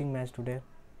interesting match today.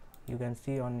 You can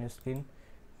see on your screen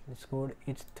the score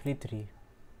is 3-3.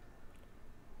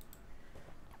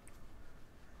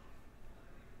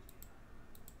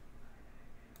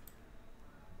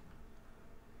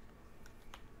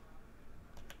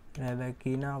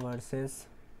 Rybakina versus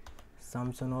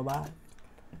Samsonova.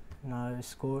 Now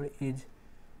score is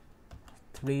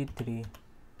 3-3.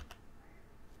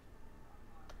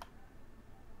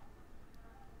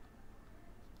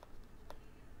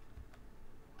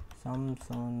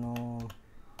 Samsonova.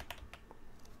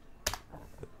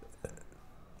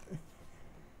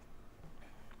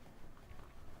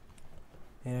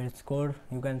 Here is score,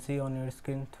 you can see on your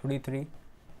screen, 3-3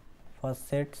 first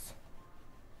sets,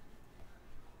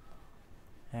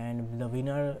 and the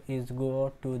winner is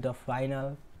go to the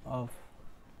final of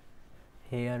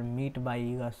here meet by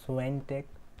Iga Swiatek.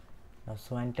 Now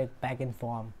Swiatek back in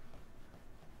form.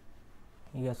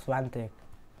 Iga Swiatek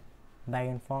back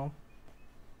in form.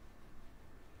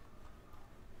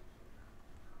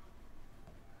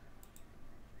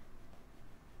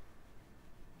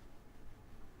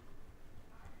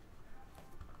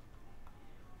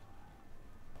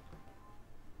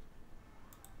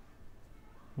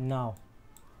 Now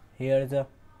here is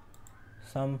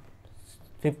some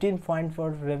 15 points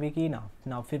for Rybakina.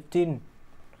 Now 15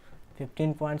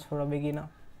 points for Rybakina.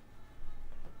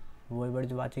 Whoever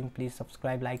is watching, please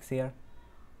subscribe, like, share.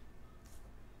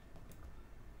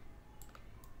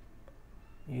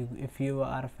 If you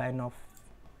are a fan of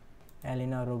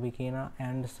Elena Rybakina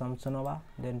and Samsonova,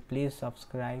 then please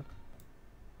subscribe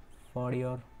for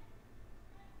your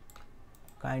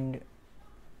kind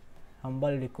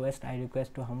humble request. I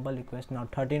request to humble request. Now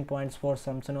 13 points for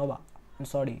Samsonova. I'm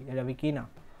sorry, Rybakina.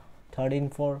 13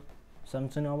 for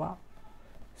Samsonova.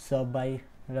 Serve by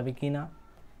Rybakina.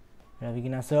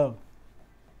 Rybakina serve.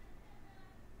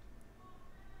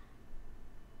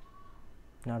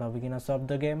 Now Rybakina serve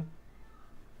the game.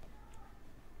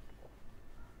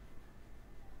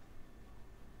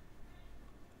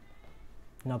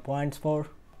 Now points for.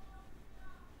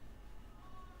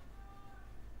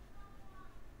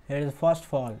 Here is the first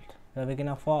fault.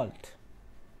 Rybakina fault.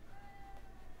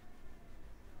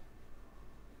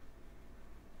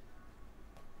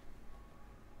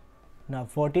 Now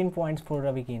 14 points for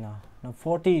Rybakina. Now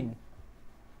 14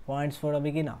 points for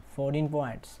Rybakina. 14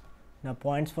 points. Now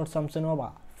points for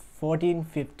Samsonova.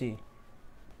 14-50.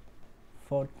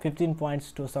 15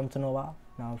 points to Samsonova.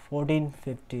 Now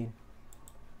 14-15.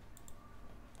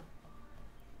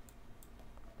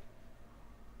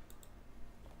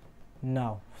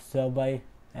 Now serve by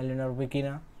Elena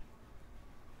Rybakina.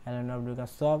 Elena Rybakina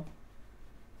serve.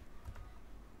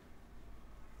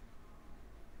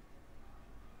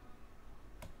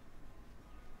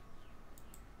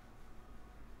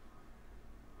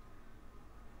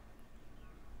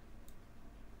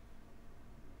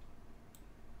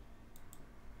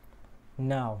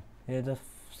 Now here is the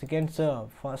second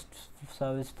serve. First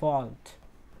serve is fault.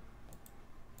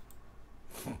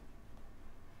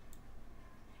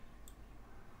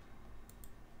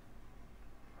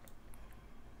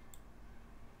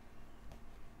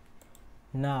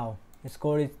 Now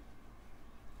score is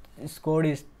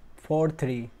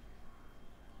 4-3.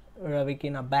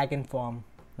 Rybakina back in form.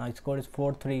 Now score is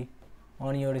 4-3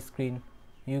 on your screen.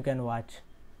 You can watch.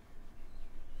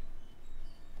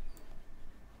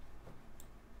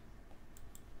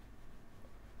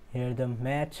 Here the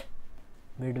match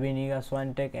between Iga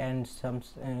Swiatek and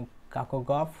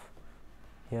Kakogov.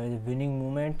 Here is winning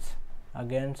moments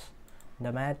against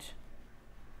the match.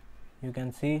 You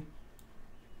can see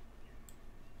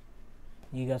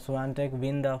Iga Swiatek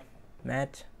win the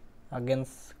match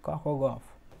against Kakogov.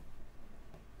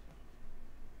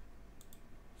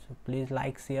 So please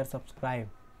like, share, subscribe.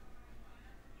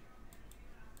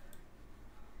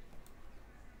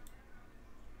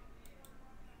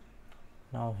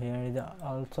 Now here is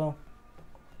also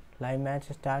live match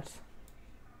starts.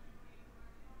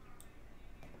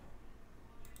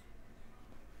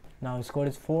 Now score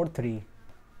is 4-3.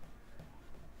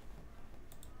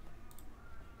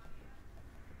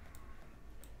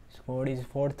 Score is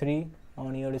 4-3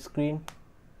 on your screen.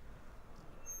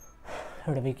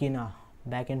 Rybakina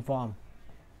back in form.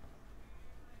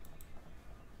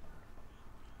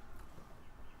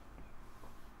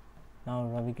 Now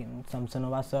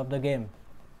Samsonova serve the game.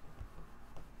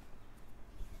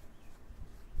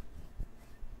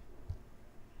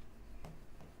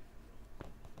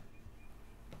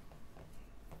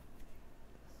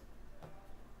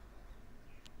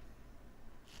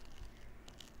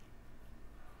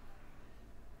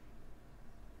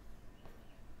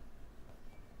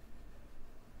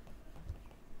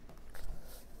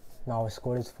 Now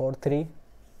score is 4-3.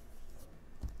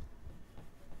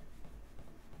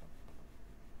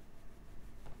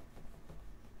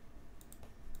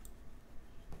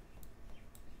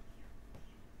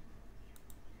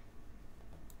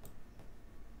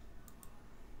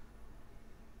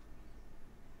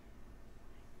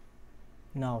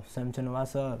 Now Samsonova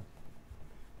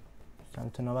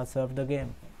serve the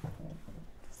game.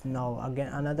 Now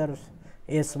again another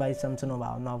ace by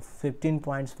Samsonova. Now 15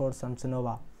 points for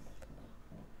Samsonova.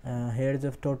 Here is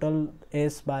the total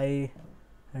ace by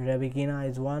Rybakina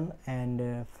is 1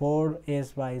 and 4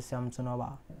 ace by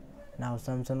Samsonova. Now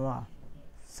Samsonova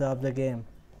serve the game.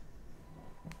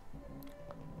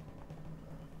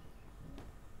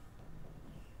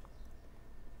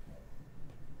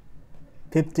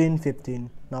 (15-15).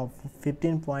 Now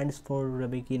 15 points for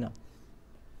Rybakina.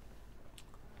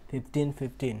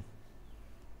 15-15.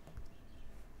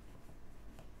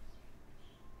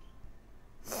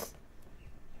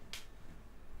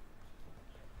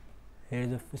 Here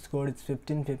the score is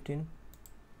 15-15.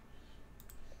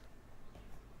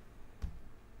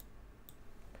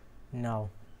 Now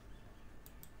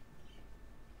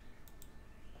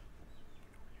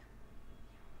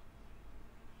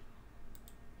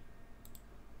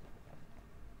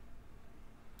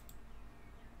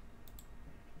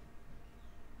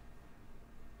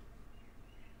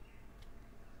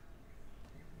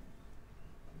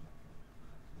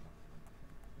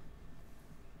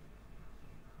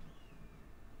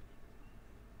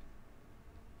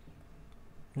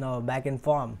back in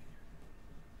form.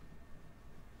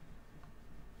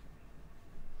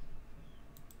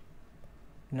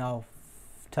 Now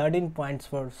 13 points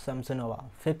for Samsonova.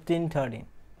 15-13.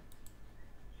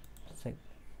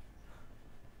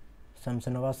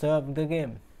 Samsonova served the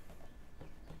game.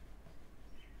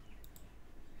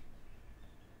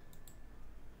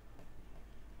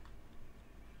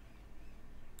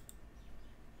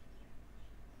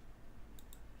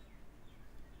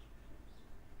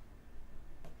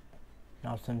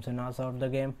 Now Samsonova served the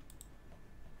game.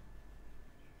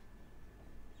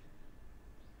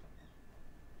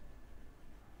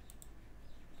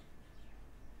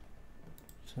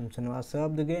 Samsonova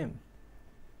served the game.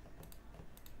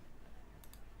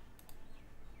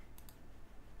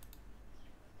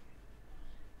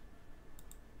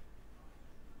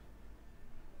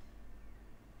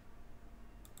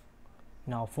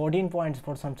 Now 14 points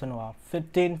for Samsonova.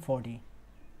 15-40.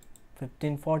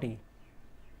 15-40.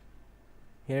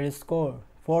 Here is score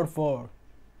 4-4.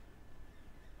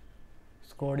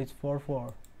 Score is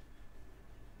 4-4.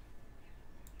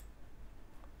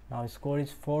 Now score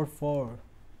is 4-4.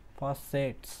 First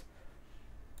sets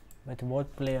with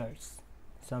both players,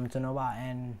 Samsonova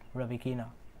and Rybakina.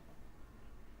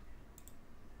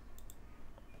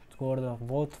 Score of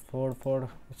both 4-4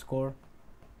 score.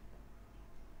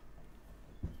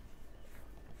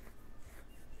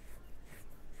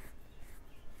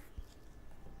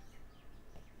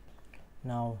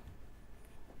 Now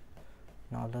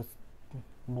the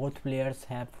both players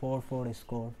have 4-4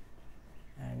 score,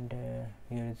 and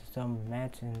here is some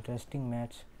interesting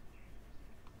match.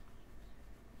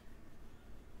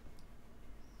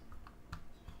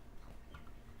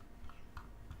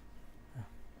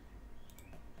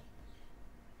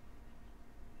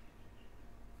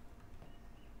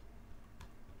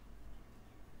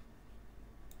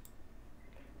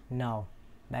 Now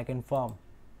back in form.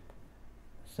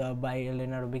 Served by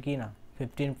Elena Rybakina.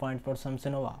 15 points for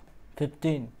Samsonova.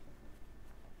 15.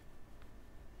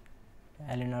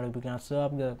 Elena Rybakina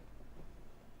served the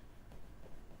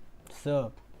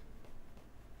serve.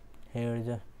 Here is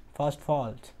the first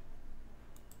fault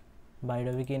by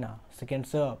Rybakina. Second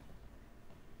serve.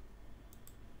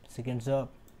 Second serve.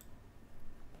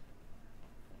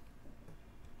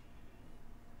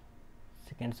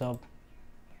 Second serve.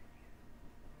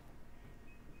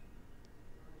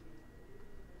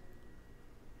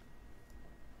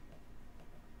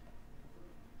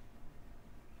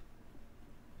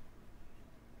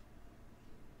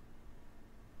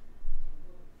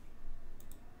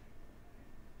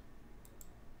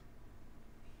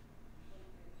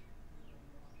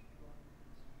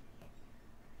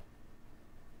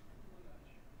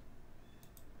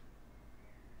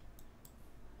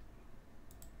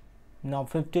 Now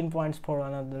 15 points for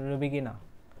another Rybakina.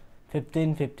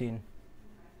 15-15.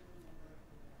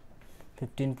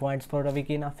 15 points for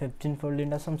Rybakina, 15 for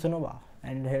Linda Samsonova.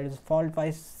 And here is fault by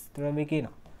Rybakina.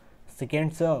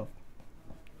 Second serve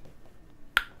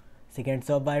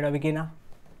by Rybakina.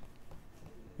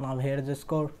 Now here is the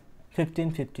score,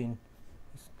 15-15.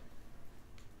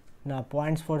 Now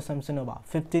points for Samsonova,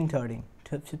 15-13.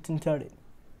 15-13.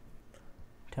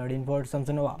 13 for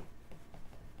Samsonova.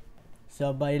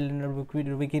 Serve by Elena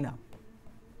Rybakina.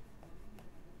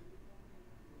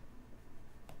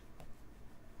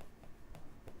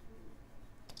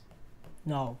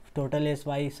 Now total is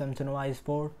by Samsonova is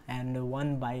 4 and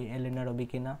 1 by Elena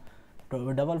Rybakina.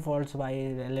 Double faults by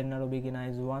Elena Rybakina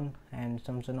is 1 and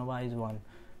Samsonova is 1.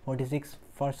 46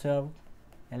 first serve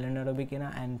Elena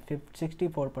Rybakina and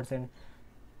 64%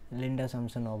 Linda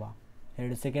Samsonova.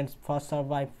 Here is first serve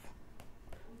by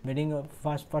winning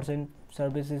first percent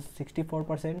service is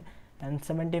 64% and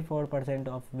 74%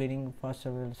 of winning first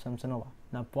serve Samsonova.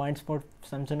 Now points for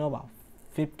Samsonova,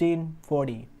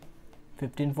 15-40.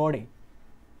 15-40.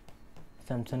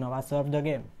 Samsonova served the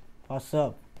game. First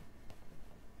serve.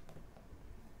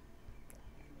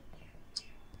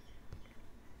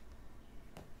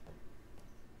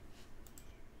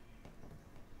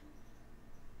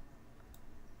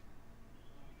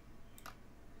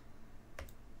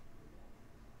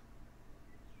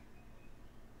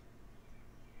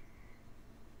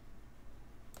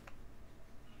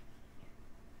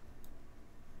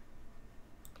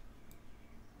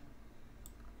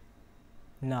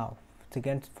 Now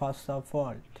second first serve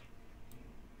fault.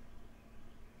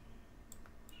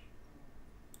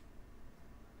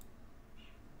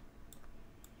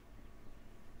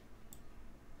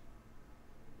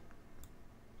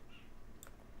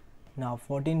 Now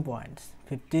 14 points,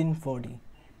 15-40.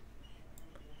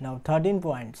 Now 13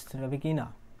 points, Rybakina.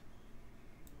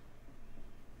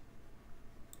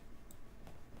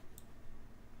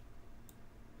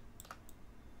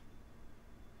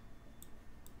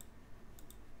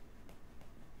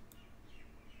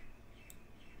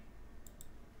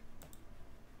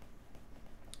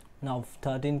 Now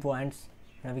 13 points,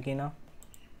 Rybakina.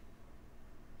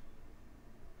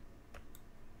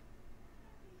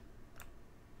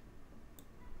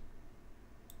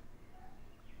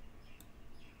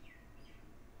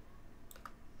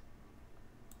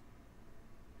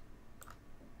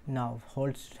 Now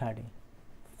holds 30.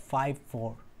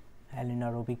 5-4,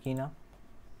 Elena Rybakina.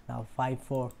 Now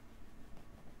 5-4.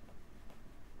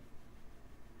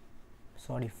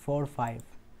 Sorry, 4-5.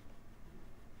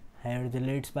 Here the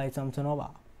leads by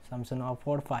Samsonova. Samsonova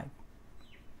 4-5.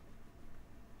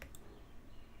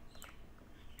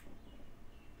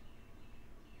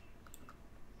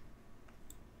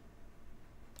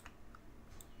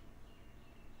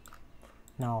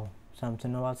 Now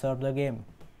Samsonova served the game.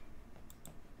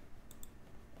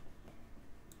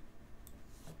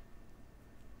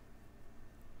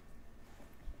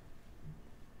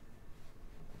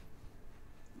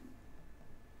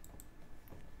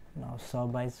 Now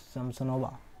served by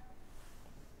Samsonova.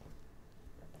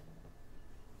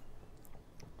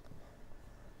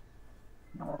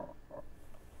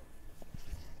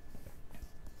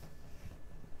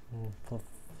 For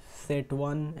set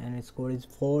 1 and its score is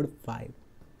 4-5.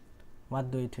 What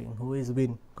do you think? Who is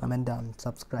win? Comment down.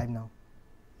 Subscribe now.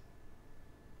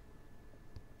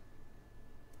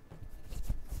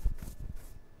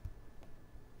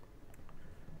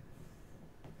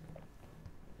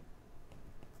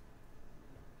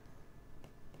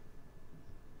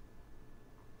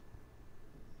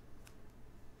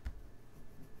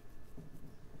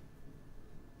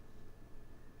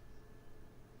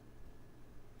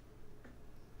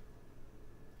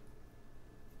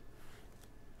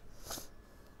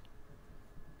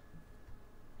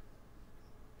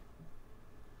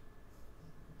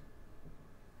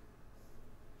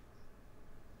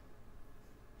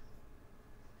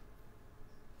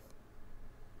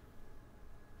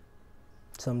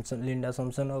 Linda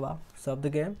Samsonova served the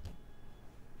game.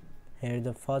 Here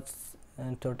the first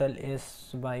total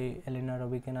is by Elena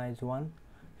Rybakina is 1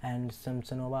 and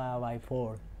Samsonova by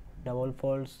 4. Double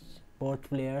faults both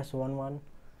players 1-1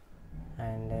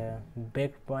 and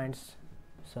back points.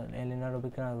 So Elena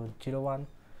Rybakina 0-1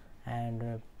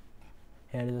 and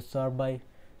here is a serve by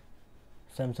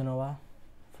Samsonova.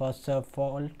 First serve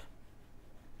fault.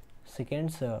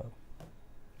 Second serve.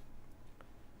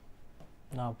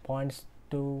 Now points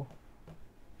to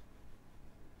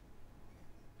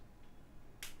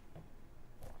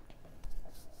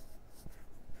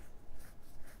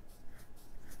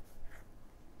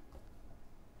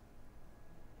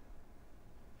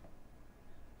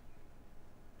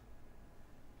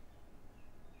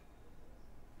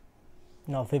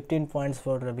Now 15 points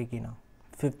for Rybakina.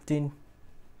 15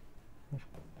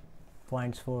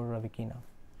 points for Rybakina.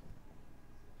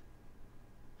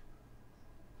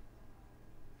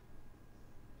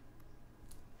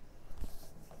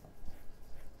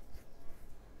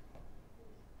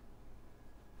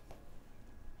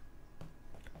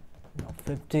 Now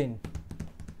 15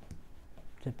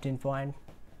 point.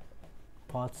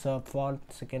 First serve fault,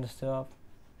 second serve.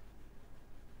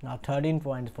 Now 13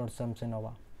 points for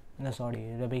Samsonova. No, sorry,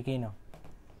 Rybakina.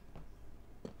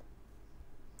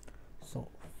 So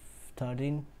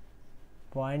 13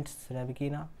 points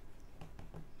Rybakina.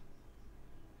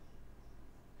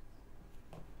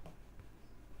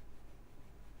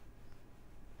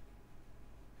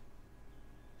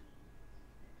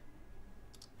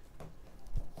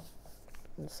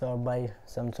 Served by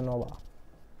Samsonova.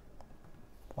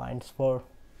 Points for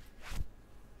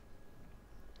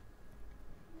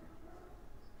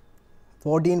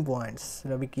 14 points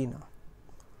Rybakina.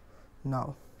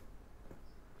 Now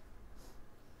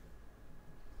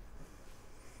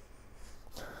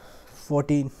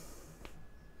 14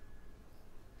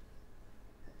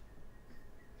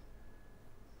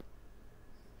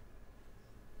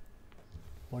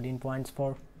 points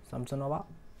for Samsonova.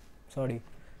 Sorry,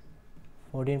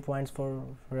 14 points for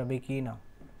Rybakina.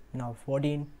 Now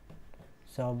 14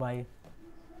 served by,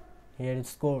 here is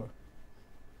score.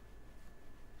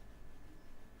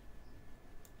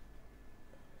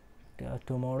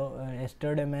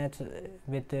 Yesterday match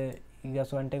with Iga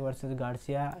Swiatek versus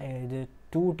Garcia is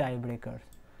 2 tiebreakers,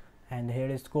 and here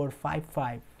is score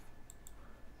 5-5.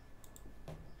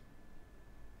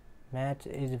 Match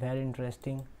is very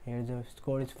interesting. Here the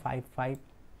score is 5-5.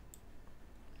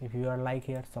 If you are like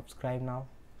here, subscribe now.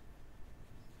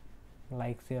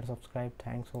 Like, share, subscribe.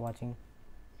 Thanks for watching.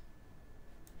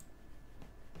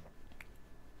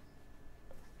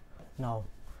 Now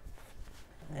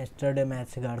yesterday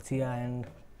match Garcia and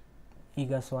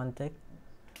Iga Swiatek,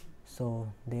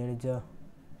 so there is a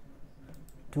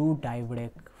 2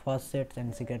 tiebreak, first sets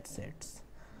and second sets,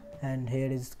 and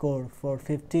here is score for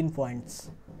 15 points.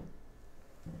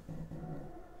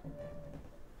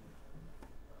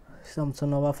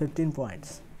 Samsonova 15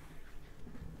 points.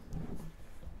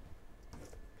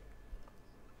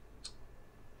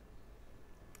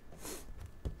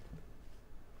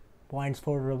 Points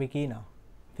for Rybakina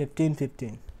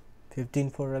 15-15. 15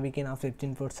 for Rybakina,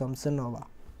 15 for Samsonova.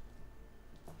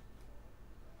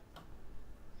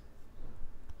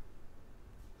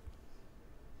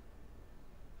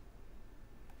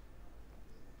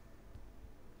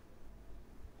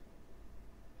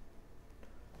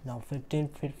 Now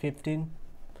 15-15.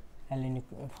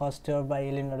 First serve by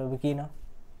Elena Rybakina.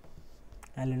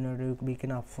 Elena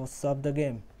Rybakina first serve the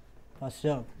game. First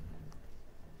serve.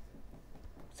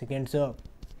 Second serve.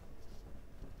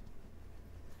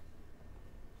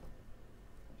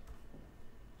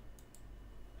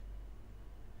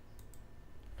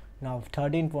 Now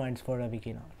 13 points for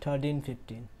Rybakina.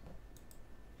 13-15.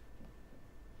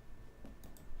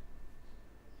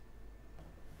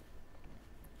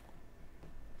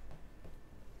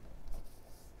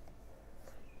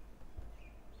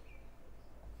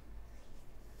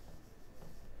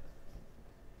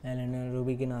 Elena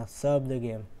Rybakina served the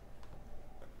game.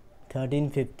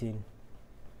 13-15.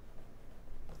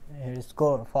 Here is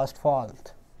score. First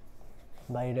fault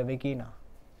by Rybakina.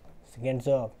 Second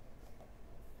serve.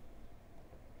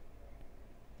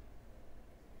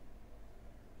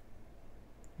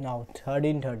 Now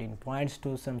 13-13. Points to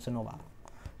Samsonova.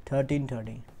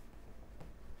 13-13.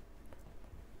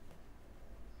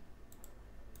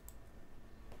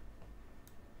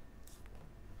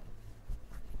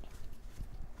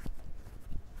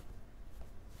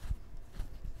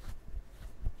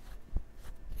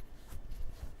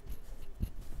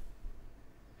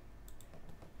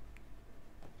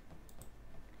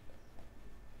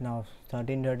 Now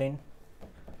 13-13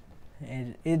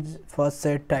 is first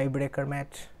set tiebreaker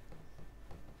match,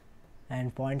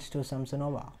 and points to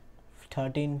Samsonova.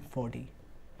 13-14.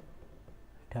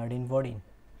 13-14.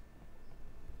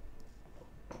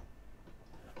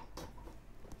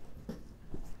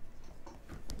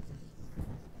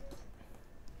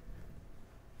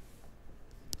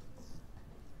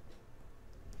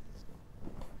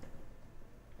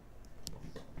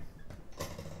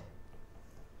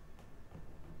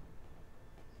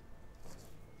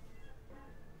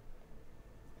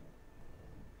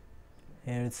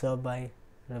 Here it's served by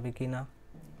Rybakina,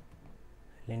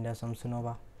 Liudmila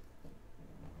Samsonova.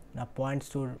 Now points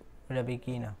to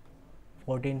Rybakina.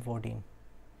 14-14.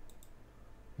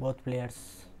 Both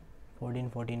players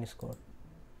 14-14 score.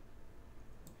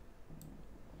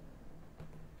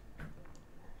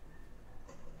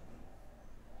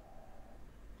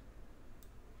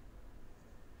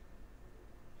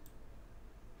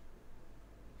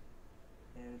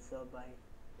 serve by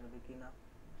Rybakina,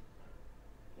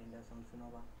 Linda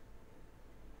Samsonova.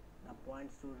 Now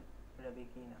points to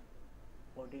Rybakina,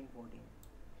 14-14.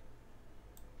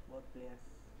 Both players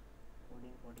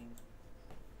 14-14.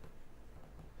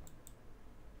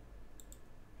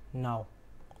 Now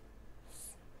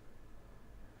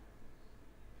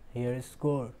here is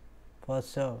score.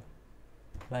 First serve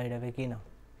by Rybakina.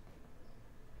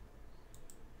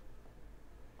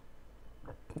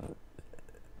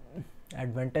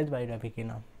 Advantage by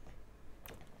Rybakina.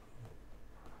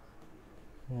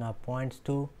 Now points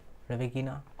to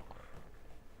Rybakina.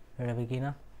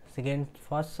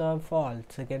 First serve fall,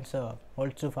 second serve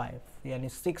holds to 5, yani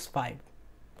 6-5.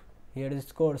 Here is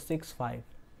score 6-5.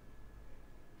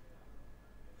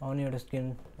 On your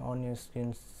screen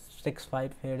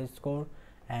 6-5. Here is score,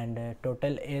 and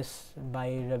total ace by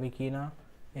Rybakina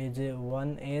is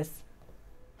 1 ace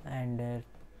and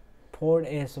 4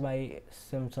 ace by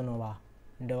Samsonova.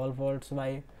 Double faults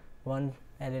by 1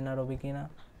 Elena Rybakina.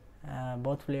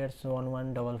 Both players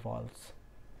 1 double faults.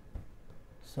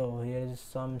 So here is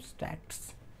some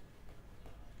stats.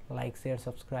 Like, share,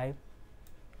 subscribe.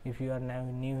 If you are now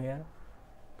new here,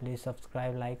 please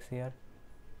subscribe, like, share.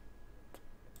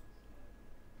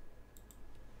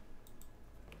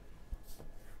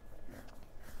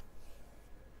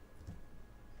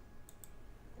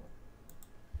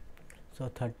 So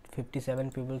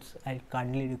 57 people. I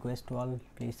kindly request to all,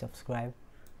 please subscribe.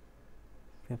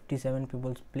 57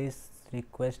 people, please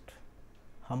request,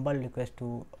 humble request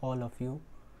to all of you,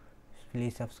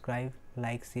 please subscribe,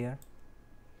 like, share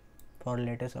for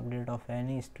latest update of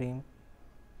any stream.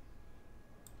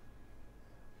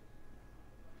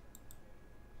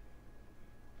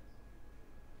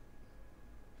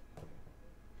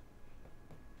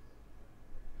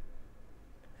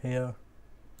 Here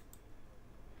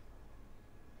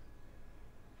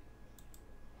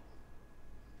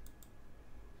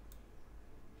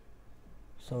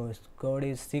so score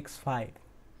is 6-5.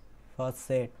 First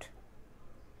set.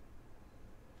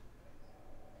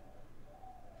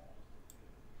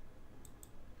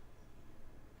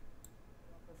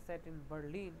 Set in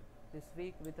Berlin this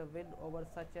week with a win over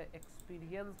such an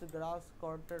experienced grass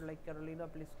courter like Karolina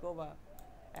Pliskova,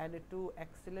 and 2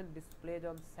 excellent displays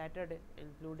on Saturday,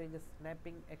 including a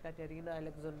snapping Ekaterina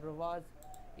Alexandrova's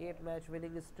 8-match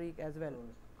winning streak as well.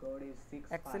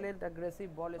 Excellent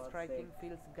aggressive ball striking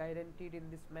feels guaranteed in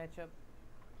this matchup,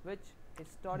 which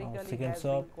historically has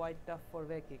been quite tough for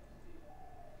Vekic.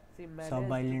 She managed to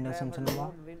grab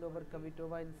her own win over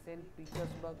Kvitova in St.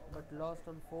 Petersburg, but lost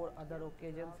on 4 other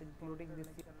occasions, including this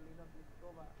year. Karolina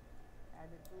Pliskova and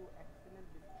 2 excellent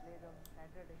displays on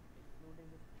Saturday, including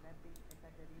a snapping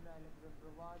Ekaterina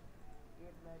Alexandrova's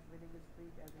 8-match winning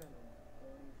streak as well.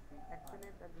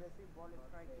 Excellent aggressive ball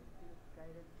striking feels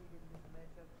guaranteed in this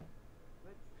matchup,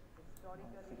 which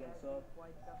historically has been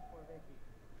quite tough for Vekic.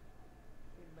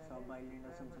 She managed to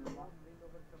grab her own win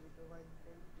over Kvitova in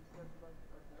St. Petersburg,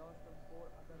 but lost on 4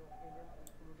 other occasions,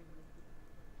 including this year.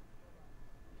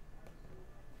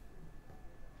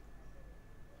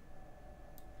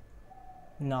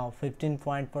 Now 15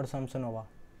 point for Samsonova.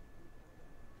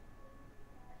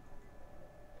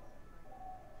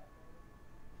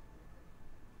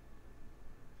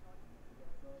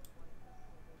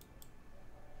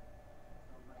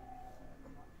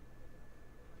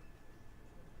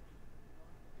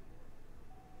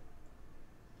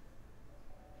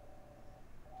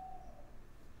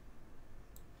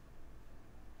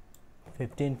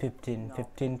 Fifteen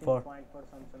for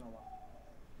Samsonova.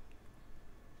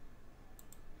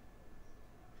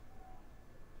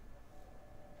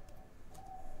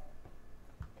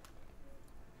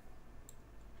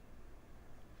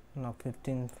 Now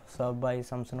 15 served by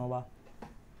Samsonova.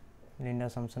 Linda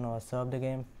Samsonova served the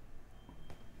game.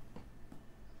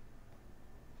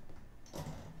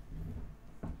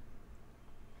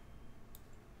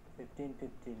 Fifteen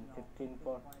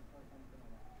for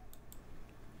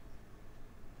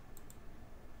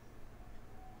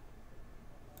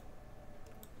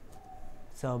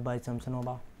served by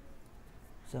Samsonova.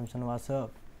 Samsonova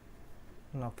served.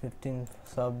 Now 15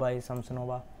 served by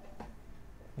Samsonova.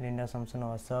 Linda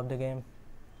Samsonova served the game.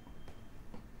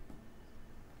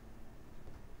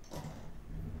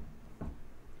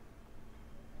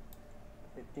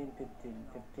 Fifteen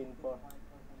for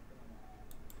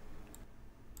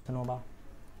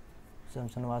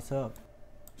Samsonova served.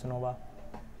 Samsonova.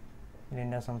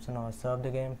 Linda Samsonova served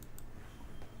the game.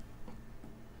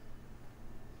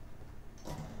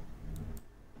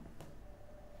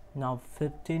 Now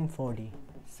 15-40.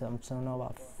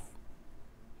 Samsonova served.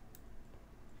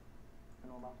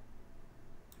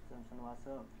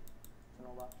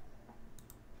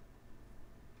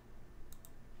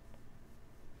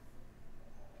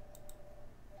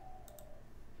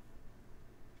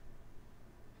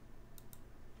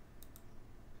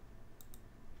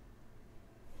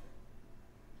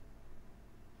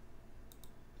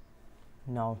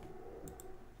 Now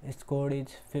score is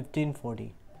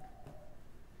 15-40.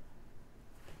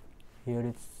 Here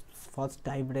is first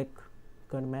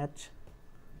tiebreaker match.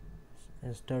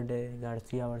 Yesterday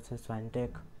Garcia versus Swiatek.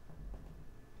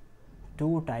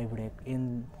 2 tiebreak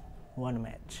in one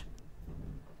match,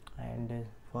 and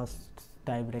first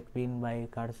tiebreak win by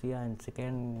Garcia and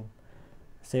second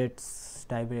sets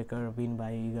tiebreaker win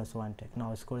by Iga Swiatek.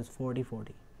 Now score is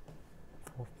 40-40.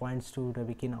 4 points to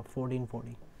Rybakina,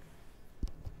 14-40.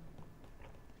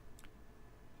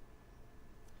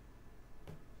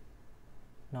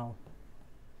 Now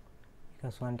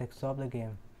Iga Swiatek solved the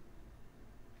game.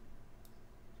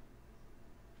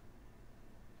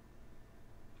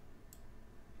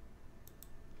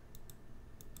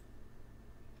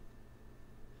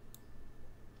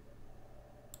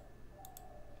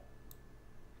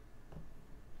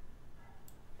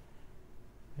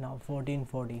 Now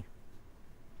 14-40.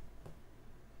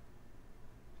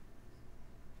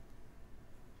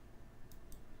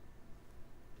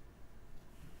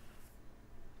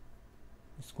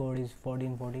 Score is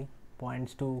 14-40.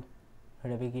 Points to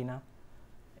Rybakina.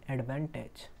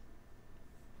 Advantage.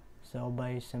 Served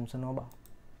by Samsonova.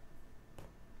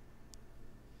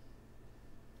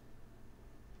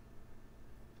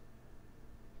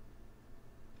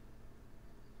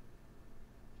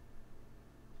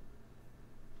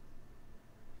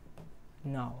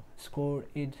 Now score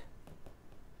is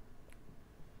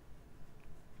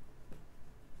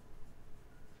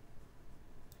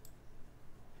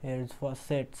here is first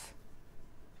sets.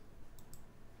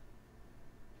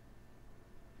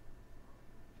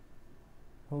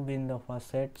 Who win the first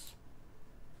sets?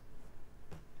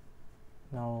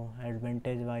 Now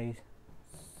advantage by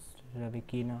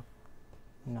Rybakina.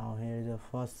 Now here is the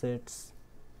first sets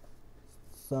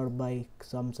served by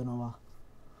Samsonova.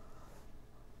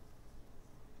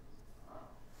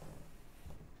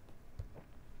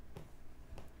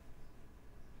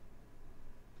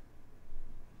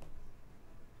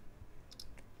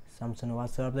 Samsonova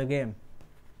served the game.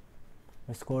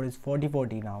 The score is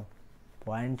 40-40 now.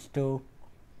 Points to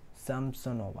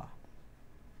Samsonova.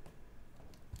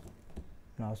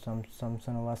 Now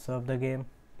Samsonova served the game.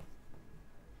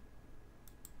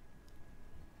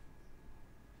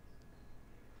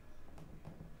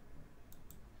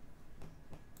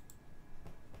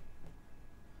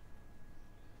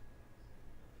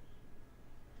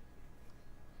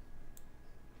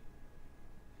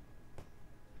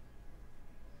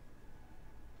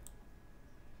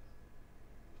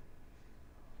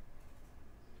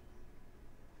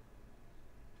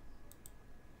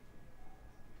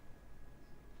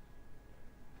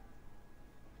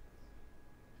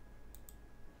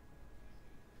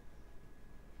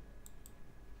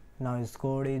 Now the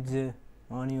score is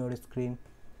on your screen.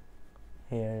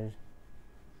 Here,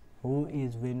 who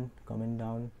is win? Comment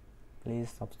down.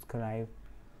 Please subscribe.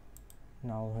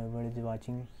 Now whoever is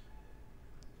watching,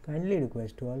 kindly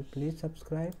request to all, please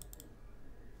subscribe.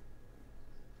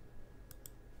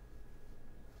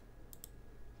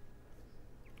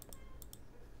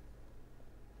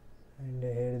 And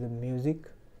here is the music.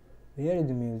 Here is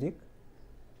the music.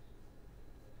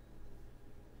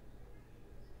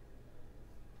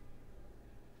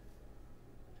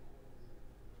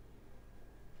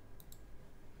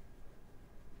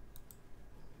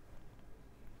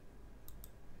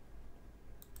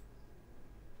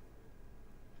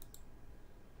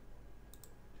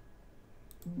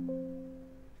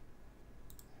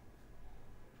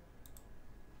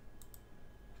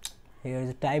 Here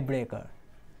is a tiebreaker.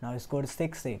 Now score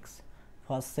 6-6.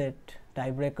 First set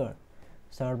tiebreaker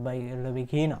served by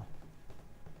Rybakina.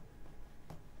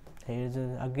 Here is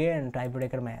again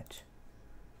tiebreaker match.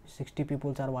 60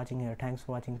 people are watching here. Thanks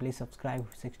for watching. Please subscribe.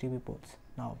 60 people.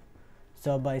 Now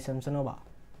served by Samsonova.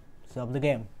 Serve the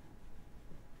game.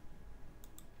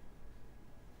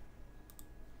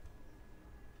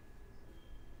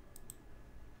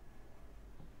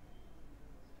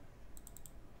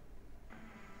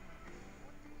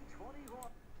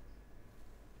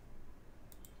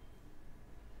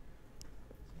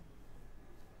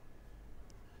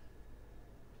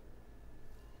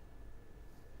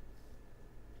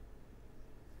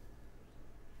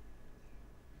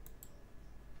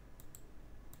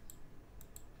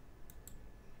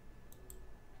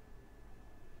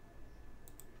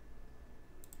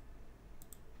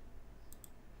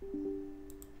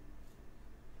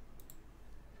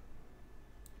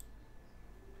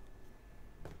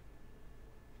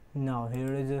 Now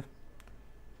here is a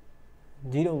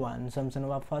 0-1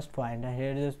 Samsonova first point, and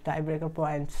here is tiebreaker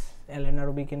points. Elena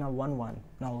Rybakina 1-1.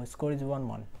 Now score is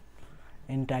 1-1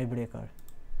 in tiebreaker.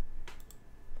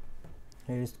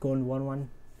 Here is score 1-1.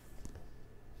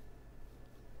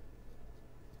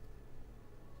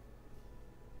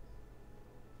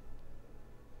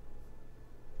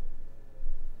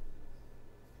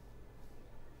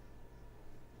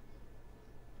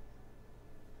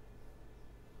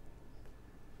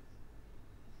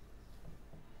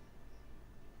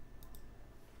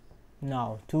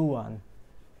 Now 2-1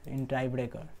 in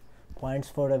tiebreaker. Points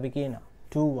for Rybakina.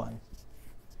 2-1.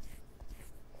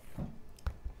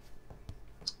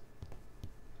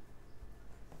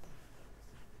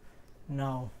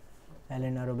 Now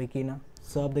Elena Rybakina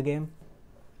serve the game.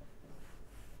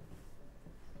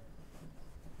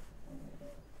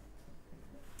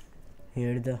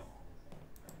 Here the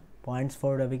points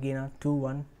for Rybakina.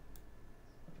 2-1.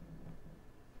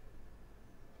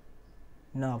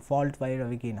 Now fault by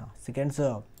Rybakina. Second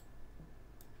serve.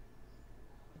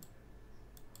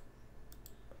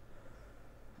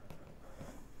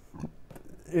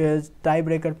 Is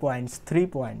tiebreaker points. 3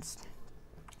 points.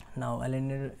 Now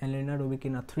Elena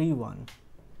Rybakina 3-1.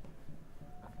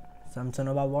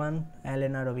 Samsonova 1.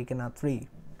 Elena Rybakina 3.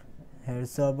 Here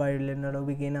serve by Elena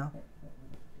Rybakina.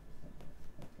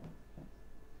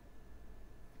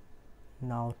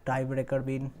 Now tiebreaker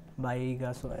win by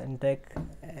Iga Swiatek,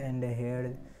 and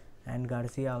here and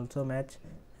Garcia also match,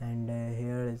 and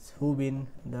here is who win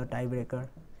the tiebreaker.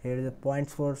 Here is the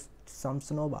points for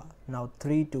Samsonova. Now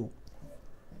 3-2.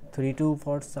 3-2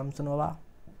 for Samsonova.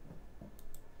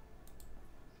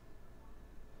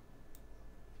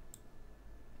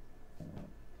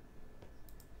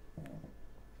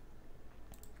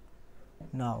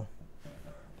 Now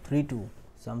 3-2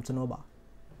 Samsonova.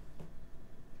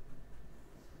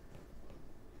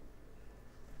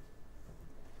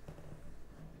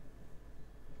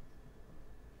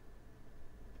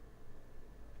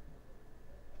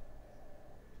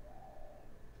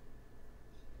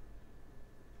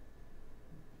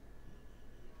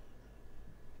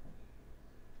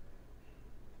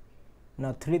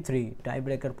 Now 3-3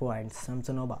 tiebreaker points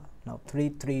Samsonova. Now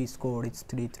 3-3 score. It's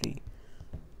 3-3.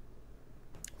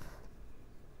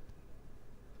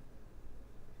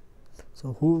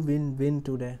 So who win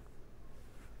today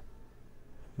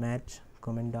match?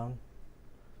 Comment down.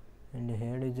 And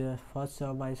here is the first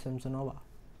serve by Samsonova.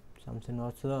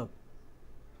 Samsonova serve.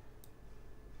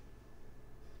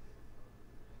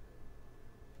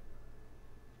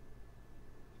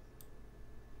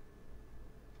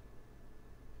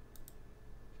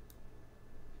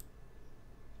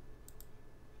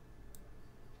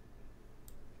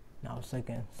 Now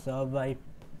second serve by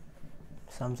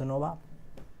Samsonova.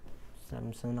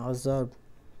 Samsonova serve.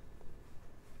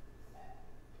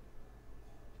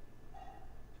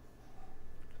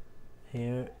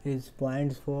 Here is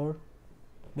points for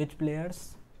which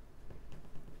players?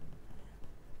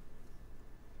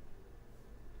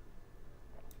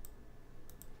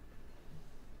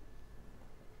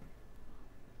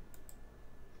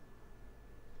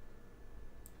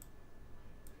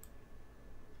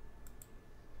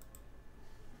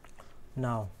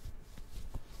 Now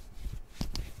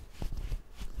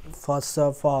first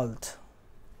serve fault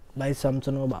by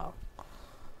Samsonova.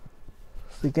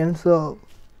 Second serve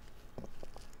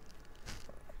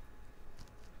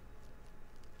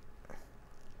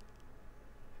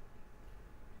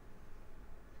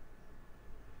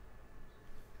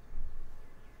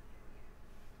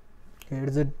here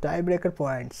is the tiebreaker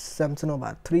points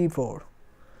Samsonova 3-4.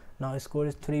 Now score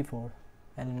is 3-4.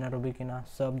 Elena Rybakina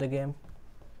serve the game.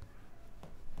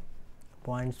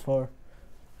 Points for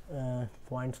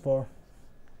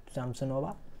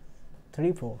Samsonova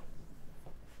 3-4.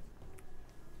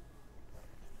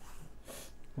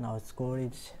 Now score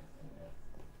is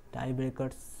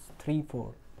tiebreakers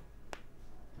 3-4.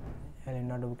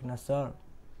 Elena Rybakina serve.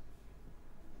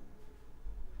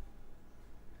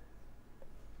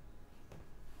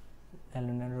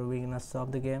 Elena Rybakina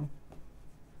serve the game.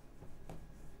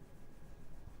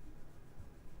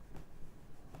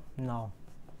 Now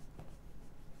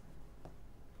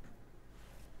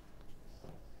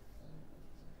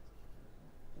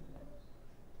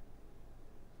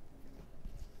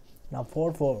Now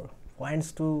 4-4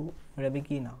 points to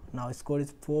Rybakina. Now score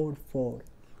is 4-4.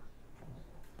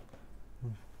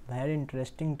 Very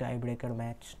interesting tiebreaker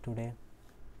match today.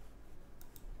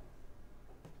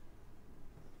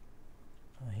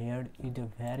 So here is a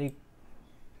very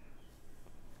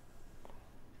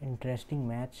interesting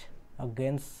match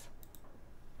against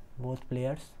both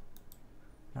players.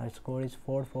 Now score is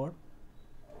 4-4.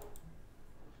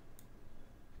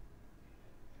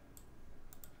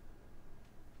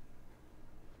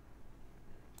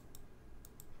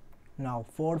 Now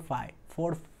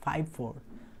 4-5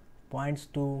 points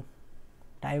to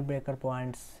tiebreaker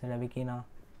points Rybakina.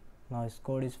 Now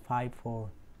score is 5-4.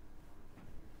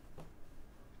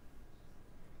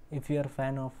 If you are a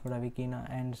fan of Rybakina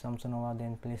and Samsonova,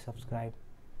 then please subscribe.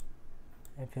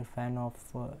 If you're a fan of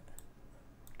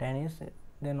tennis,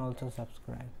 then also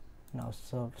subscribe. Now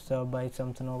serve by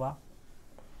Samsonova.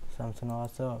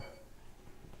 Samsonova serve.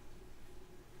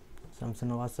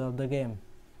 Samsonova serve the game.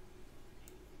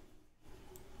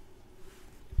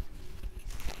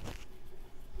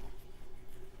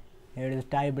 Here is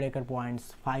tiebreaker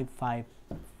points 5-5.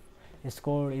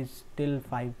 Score is still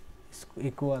 5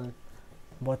 equal.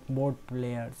 Both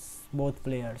players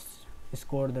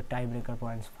scored the tiebreaker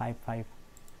points 5-5.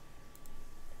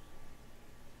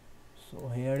 So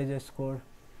here is a score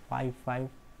 5-5.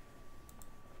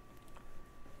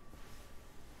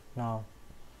 Now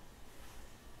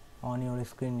on your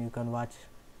screen you can watch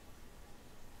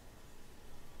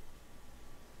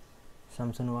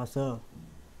Samsonova serve,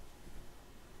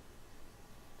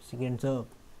 second serve,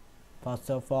 first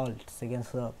serve fault, second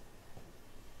serve.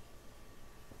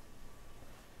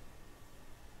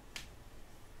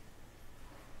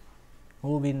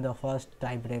 Who win the first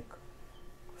tiebreak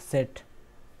set?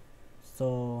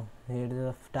 So here is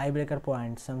the tiebreaker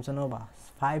point. Samsonova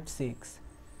 5-6.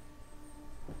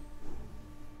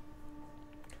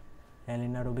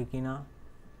 Elena Rybakina.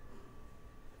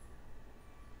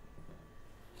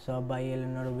 Serve by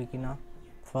Elena Rybakina.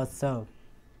 First serve.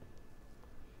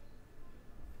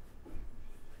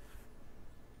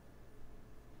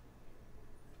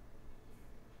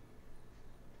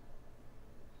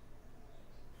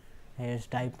 Here's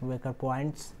tiebreaker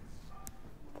points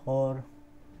for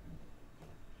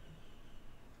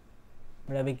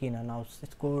Rybakina. Now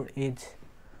score is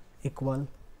equal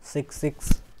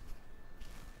 6-6.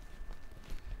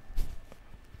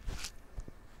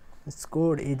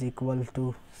 Score is equal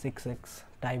to 6-6.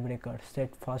 Tiebreaker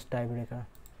set, first tiebreaker.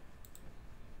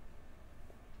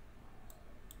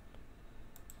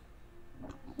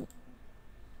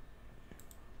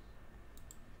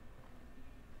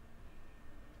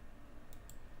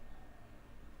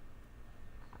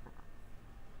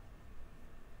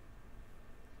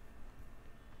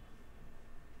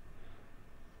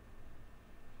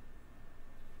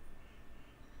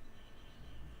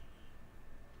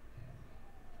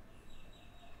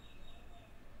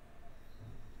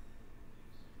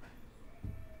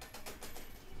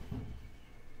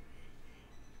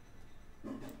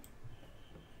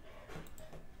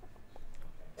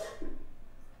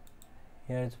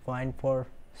 Here is point for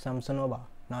Samsonova.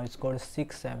 Now it scored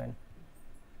 6-7.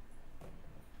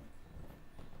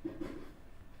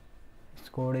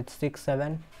 Scored it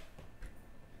 6-7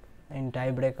 in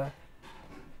tiebreaker.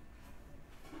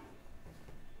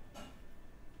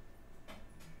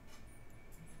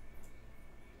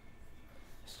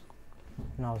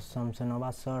 Now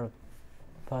Samsonova serve,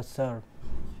 first serve.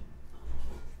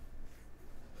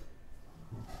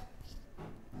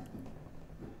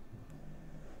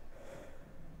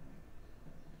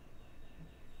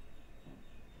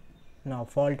 Now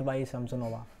fault by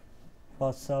Samsonova.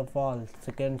 First serve fault,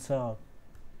 second serve.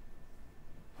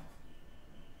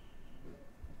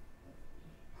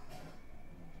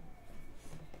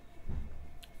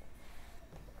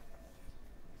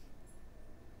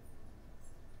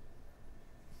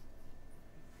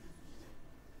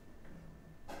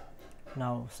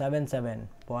 Now 7-7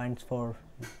 points for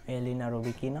Elena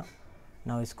Rybakina.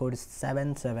 Now scored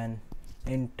 7-7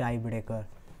 in tiebreaker.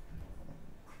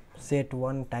 Set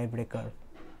 1 tiebreaker.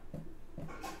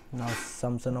 Now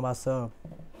Samsonova serve.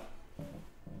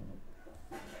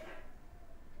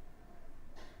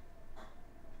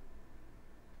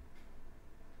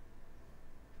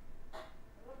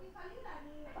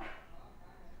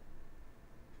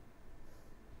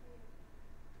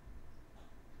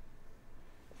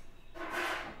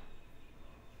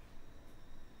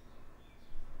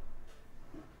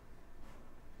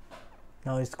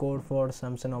 Now scored for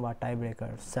Samsonova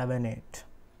tiebreaker 7-8.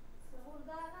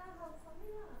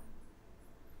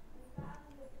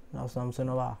 Now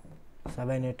Samsonova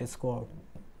 7-8 score.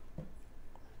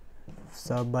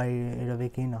 Serve by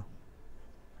Rybakina.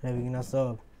 Rybakina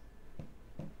serve.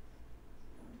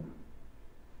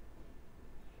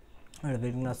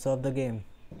 Rybakina serve the game.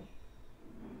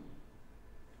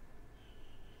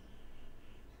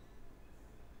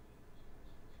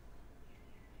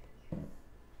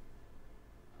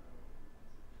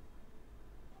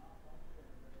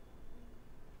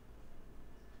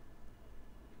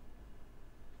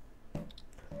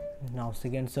 Now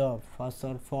second serve, first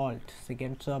serve fault,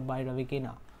 second serve by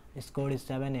Rybakina. Score is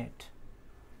 7-8.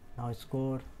 Now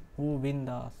score, who win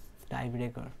the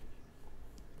tiebreaker?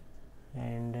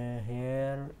 And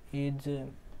here is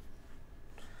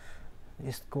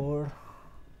score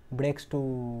breaks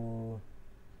to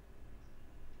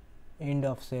end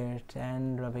of sets,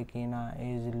 and Rybakina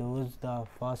is lose the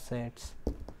first sets.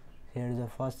 Here is the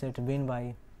first set win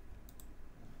by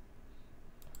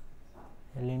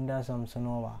Elena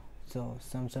Samsonova. So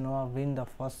Samsonova win the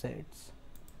first sets.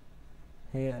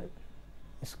 Here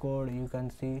score you can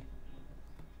see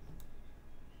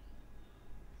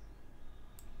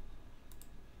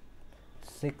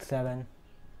 6-7.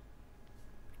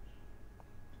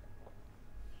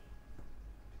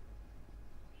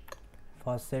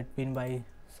 First set win by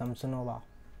Samsonova.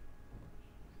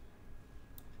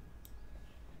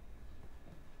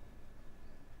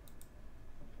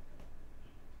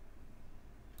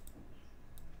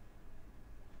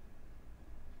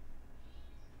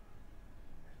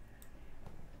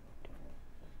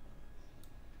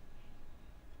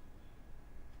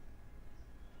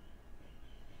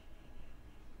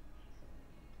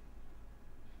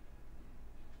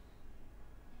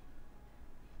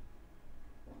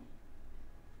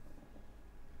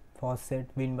 First set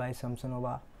win by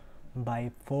Samsonova by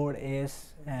 4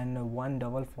 ace and 1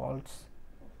 double faults.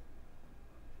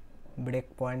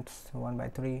 Break points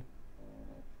 1/3.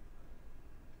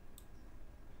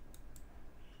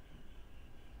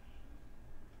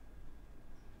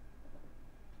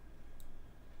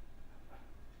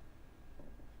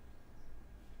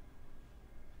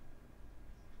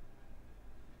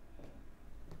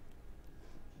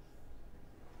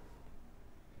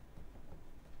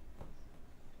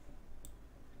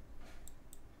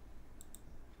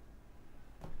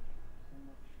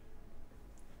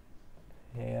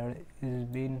 Here is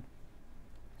been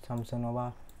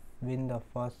Samsonova win the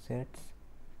first sets.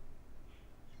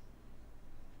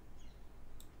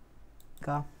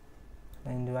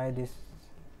 Enjoy this.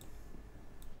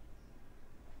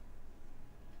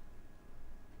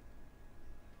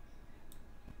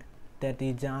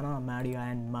 Tatjana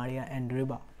Maria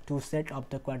Andreeva to set up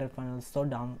the quarterfinal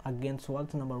showdown against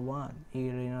world number 1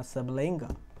 Elena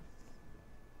Rybakina.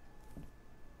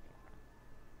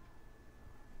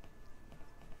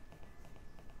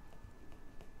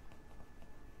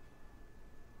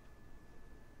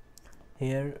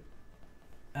 Here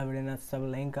Elena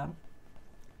Rybakina,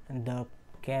 the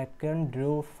Kazakhstan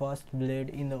drew first blade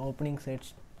in the opening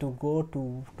sets to go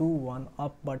to 2-1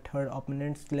 up, but her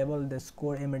opponents leveled the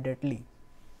score immediately.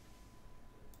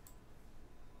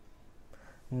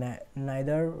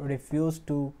 Neither refused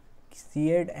to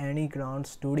cede any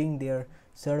grounds during their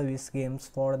service games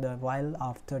for the while.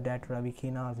 After that,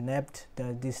 Rybakina nabbed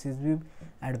the decisive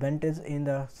advantage in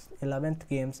the 11th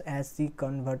games as she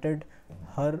converted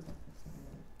her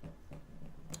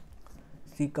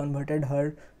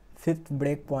fifth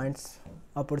break points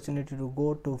opportunity to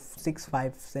go to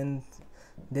 6-5.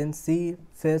 Then she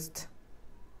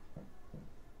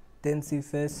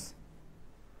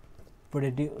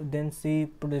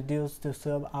produced the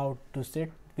serve out to set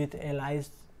with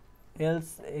else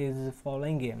is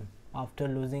following game. After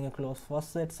losing a close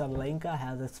first set, Rybakina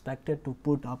has expected to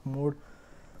put up more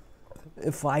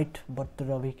a fight, but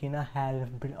Rybakina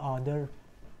had other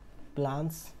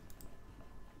plans.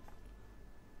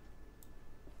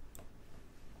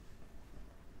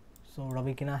 So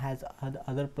Rybakina has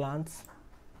other plans,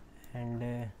 and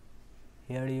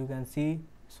here you can see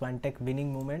Swiatek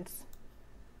winning moments.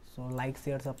 So like,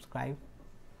 share, subscribe,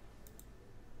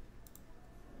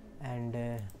 and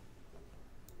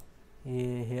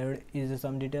here is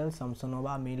some details.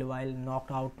 Samsonova meanwhile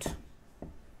knocked out.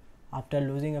 After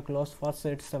losing a close first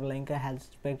set, Rybakina has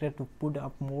expected to put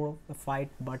up more fight,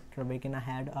 but Rybakina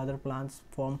had other plans.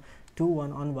 From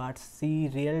 2-1 onwards, she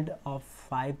reeled off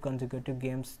 5 consecutive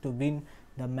games to win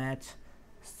the match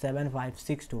 7-5,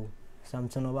 6-2.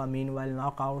 Samsonova meanwhile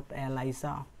knocked out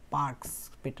Elisa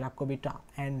Parks, Petrakovita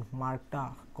and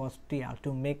Marta Kostia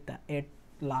to make the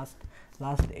last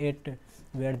 8,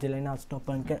 where Elena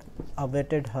Rybakina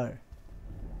awaited her.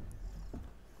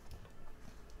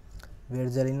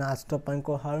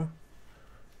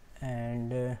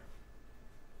 And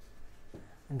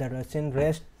the Russian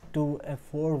raced to a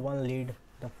 4-1 lead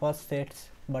the first sets,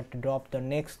 but dropped the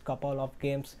next couple of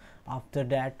games. After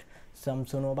that,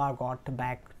 Samsonova got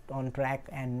back on track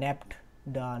and napped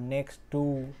the next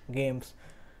 2 games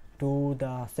to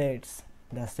the sets.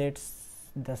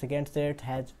 The second set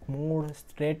has more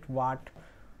straight what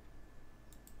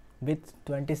with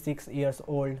 26 years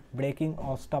old breaking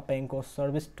Ostapenko's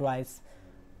service twice,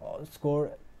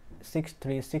 score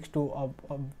 6-3, 6-2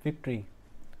 of victory.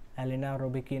 Elena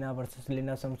Rybakina versus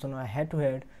Elena Samsonova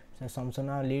head-to-head. So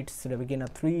Samsonova leads Rybakina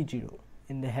 3-0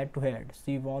 in the head-to-head.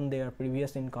 She won their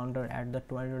previous encounter at the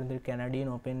 2023 Canadian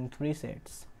Open in 3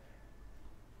 sets.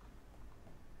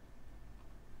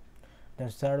 The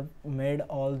serve made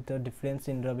all the difference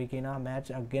in Rybakina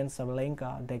match against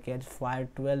Rybakina. The catch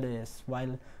fired 12 aces,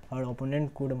 while her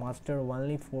opponent could master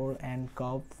only 4 and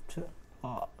coughed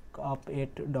up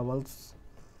 8 doubles.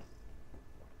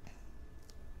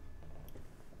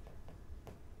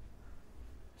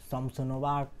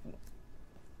 Samsonova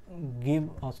give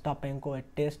Ostapenko a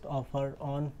taste of her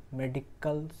own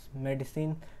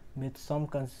medicine with some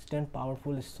consistent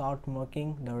powerful shot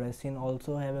marking. The Russian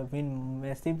also have a win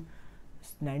massive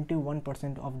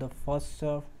 91% of the first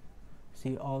serve.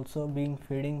 She also been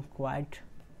feeding quite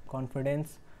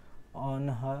confidence on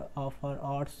her of her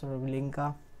odds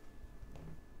Rybakina.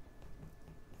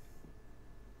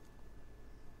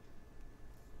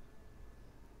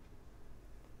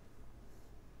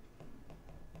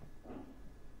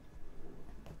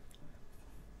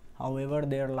 However,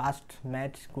 their last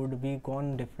match could be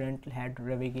gone different had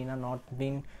Rybakina not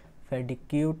been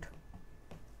fatigued.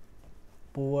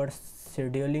 Poor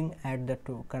scheduling at the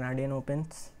Canadian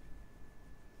Opens.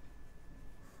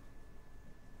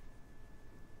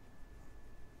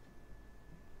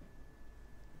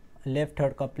 Left her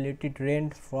completely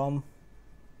drained from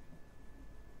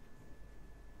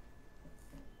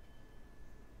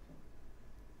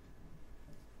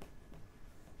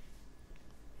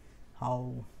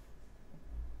how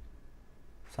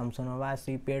Samsonova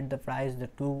she paid the price. The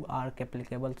two are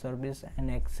applicable service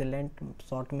and excellent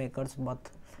shot makers,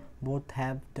 but both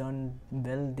have done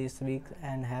well this week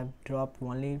and have dropped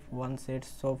only one set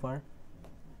so far.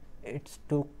 It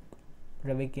took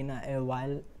Rybakina a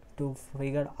while to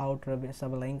figure out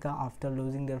Sabalenka after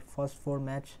losing their first four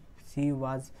matches. She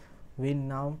was win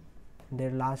now their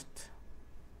last.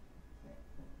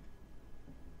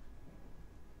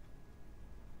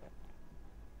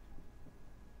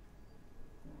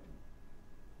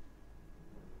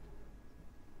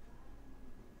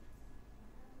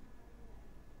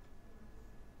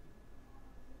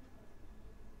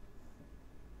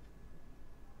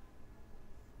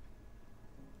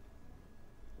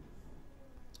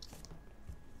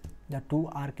 The two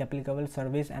are applicable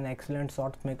service and excellent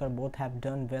shot maker. Both have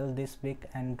done well this week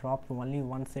and dropped only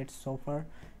one set so far.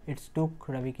 It took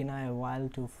Rybakina a while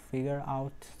to figure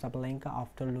out Sabalenka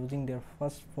after losing their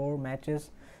first four matches.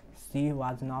 She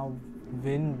was now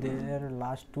win their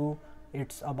last two.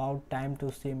 It's about time to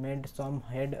see made some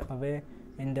headway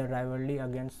in the rivalry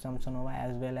against Samsonova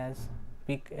as well as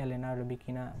pick Elena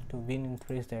Rybakina to win in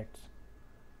 3 sets.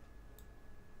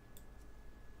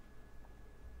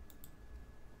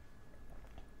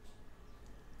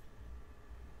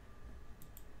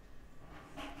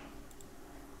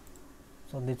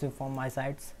 So this is from my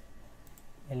sides.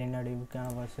 Elena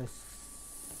Rybakina versus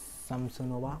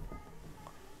Samsonova.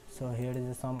 So here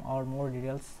is some or more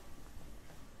details.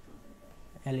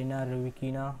 Elena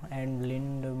Rybakina and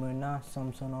Liudmila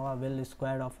Samsonova will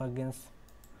square off against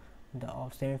the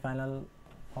semi-final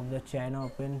of the China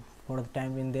Open for the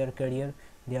time in their career.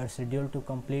 They are scheduled to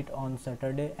complete on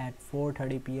Saturday at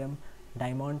 4:30 p.m.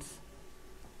 Diamonds.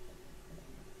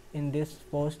 In this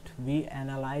post, we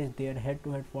analyze their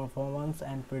head-to-head performance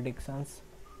and predictions.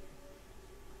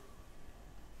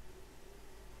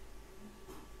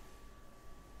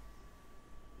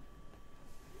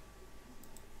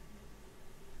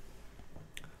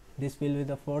 This will be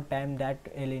the fourth time that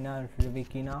Elena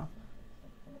Rybakina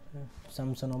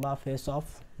Samsonova face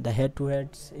off. The head-to-head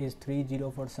is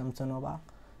 3-0 for Samsonova,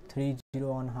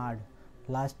 3-0 on hard.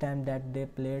 Last time that they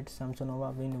played,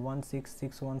 Samsonova win 1-6,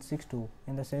 6-1, 6-2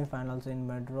 in the semi-finals in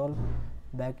Montreal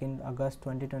back in August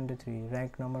 2023.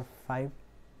 Ranked number 5,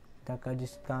 the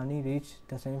Kyrgyzstani reached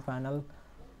the semi-final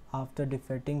after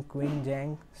defeating Queen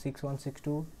Zhang 6-1,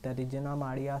 6-2, the Regina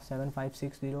Maria 7-5,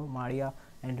 6-0, Maria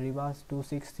and Ribas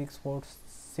 2-6, 6-4,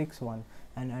 6-1,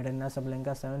 and Arena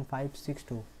Sabalenka 7-5,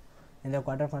 6-2. In the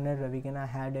quarterfinal, Rybakina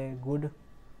had a good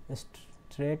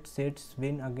straight sets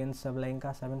win against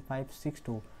Sabalenka 7-5,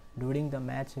 6-2. During the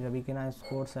match, Rybakina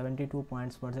scored 72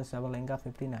 points versus Sabalenka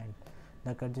 59.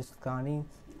 The Kyrgyzstani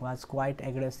was quite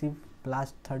aggressive,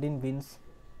 plus 13 wins,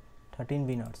 13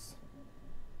 winners.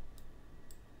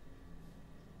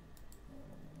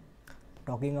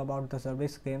 Talking about the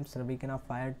service games, Rybakina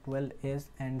fired 12 ace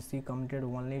and she committed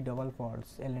only double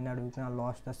faults. Elena Rybakina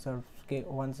lost the serve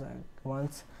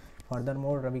once.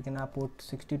 Furthermore, Rybakina put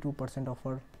 62% of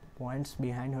her points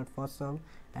behind her first serve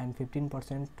and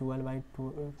 15%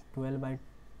 12 by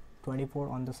 24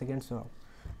 on the second serve.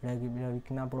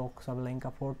 Rybakina broke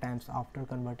Sabalenka 4 times after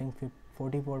converting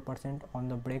 44% on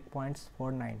the break points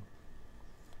for 9.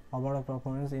 Overall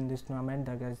performance in this tournament,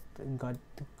 the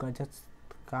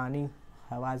Kyrgyzstani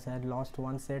had lost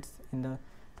 1 set in the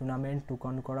tournament to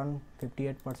Concoran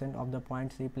 58% of the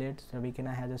points he played.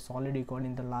 Rybakina has a solid record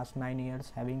in the last 9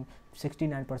 years, having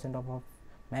 69% of her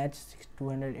match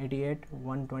 288,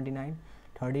 129,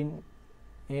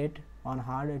 13-8 on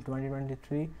hard in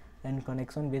 2023. In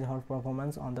connection with her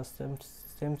performance on the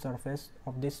same surface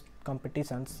of these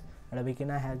competitions,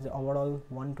 Rybakina has overall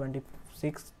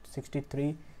 126,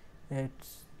 63,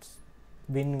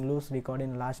 win-lose record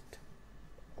in last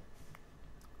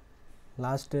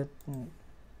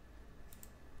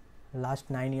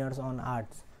 9 years on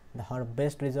earth. Her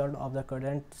best result of the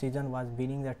current season was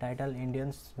winning the title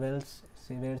Indians Wales,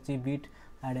 where she beat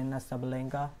Elena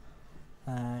Rybakina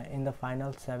in the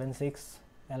final 7-6,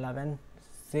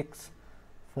 11-6,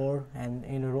 4, and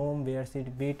in Rome where she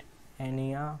beat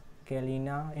Ania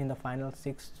Kalina in the final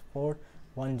 6-4,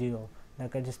 1-0. The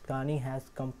Kyrgyzstani has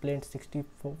completed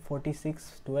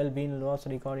 46 12 win-loss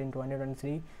record in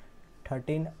 2023,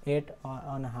 13-8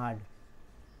 on hard.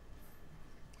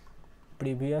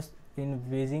 Previous in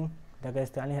Beijing, the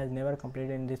Kyrgyzstani has never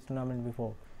competed in this tournament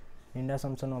before. Liudmila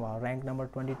Samsonova, ranked number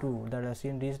 22, the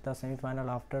Russian reached the semi-final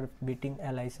after beating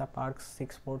Elisa Parks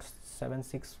 6-4,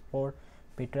 7-6-4,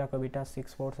 Petra Kvitova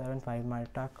 6-4, 7-5,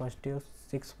 Marta Kostyuk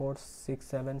 6-4,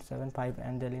 6-7, 7-5,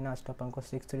 and Jelena Ostapenko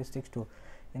 6-3, 6-2.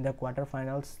 In the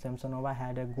quarterfinals, Samsonova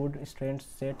had a good straight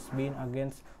sets win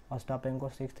against Ostapenko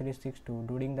 6-3, 6-2.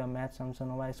 During the match,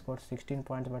 Samsonova scored 16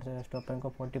 points versus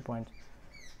Ostapenko 40 points.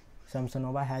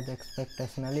 Samsonova has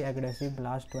exceptionally aggressive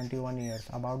last 21 years.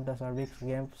 About the service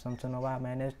game, Samsonova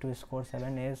managed to score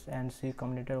 7 aces and she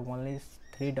committed only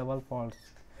 3 double faults.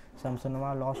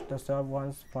 Samsonova lost the serve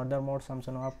once. Furthermore,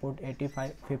 Samsonova put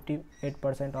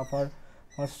 58% of her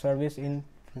service in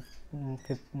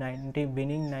 90,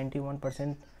 winning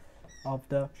 91% of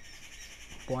the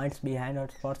points behind her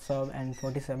first serve and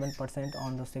 47%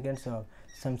 on the second serve.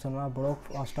 Samsonova broke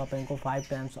Ostapenko 5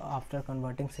 times after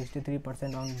converting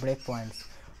 63% on break points.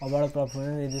 Overall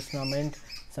performance in this tournament,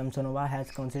 Samsonova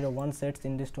has conceded 1 set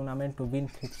in this tournament to win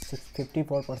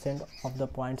 54% of the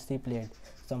points she played.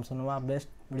 Samsonova's best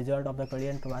result of the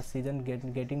current season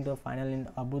getting the final in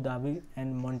Abu Dhabi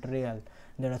and Montreal.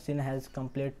 The Russian has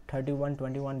completed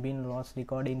 31-21 win-loss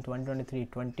record in 2023,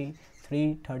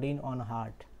 23-13 on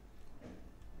hard.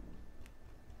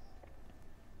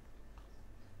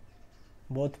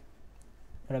 Both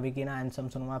Rybakina and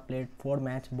Samsonova played 4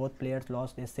 matches. Both players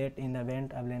lost a set in the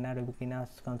event. Elena Rybakina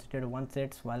conceded 1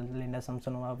 set while Elena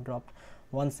Samsonova dropped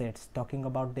 1 set. Talking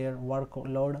about their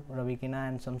workload, Rybakina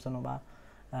and Samsonova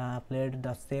played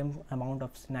the same amount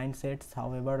of 9 sets.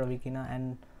 However,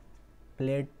 Rybakina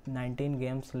played 19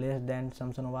 games less than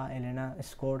Samsonova. Elena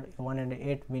scored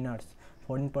 108 winners,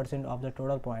 14% of the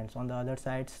total points. On the other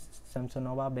side,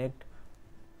 Samsonova bagged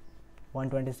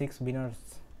 126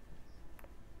 winners.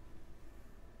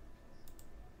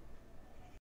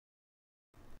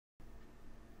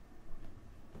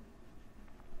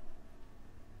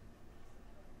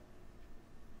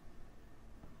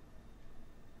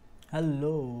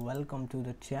 Hello, welcome to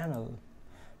the channel.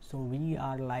 So we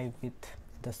are live with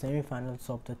the semi-finals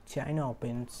of the China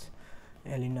Opens,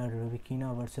 Elena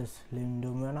Rybakina versus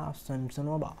Liudmila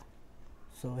Samsonova.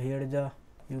 So here is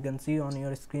you can see on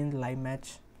your screen live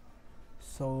match.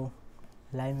 So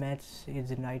live match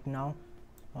is right now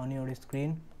on your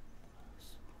screen.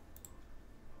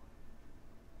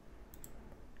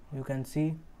 You can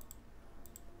see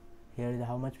here is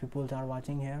how much people are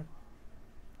watching here.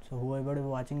 So whoever is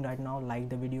watching right now, like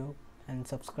the video and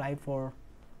subscribe for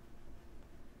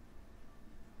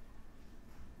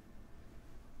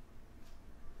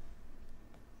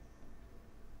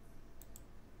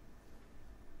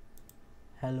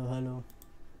hello.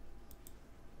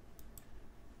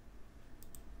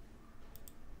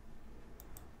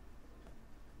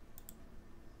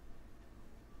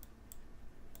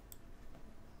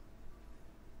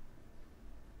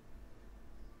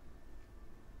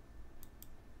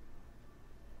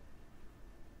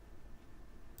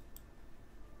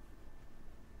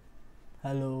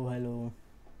 Hello,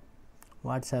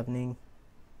 what's happening?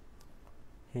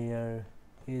 Here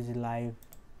is live.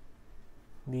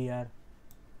 We are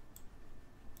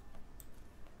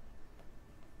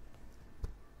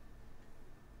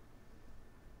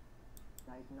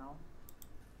right now.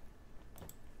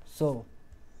 So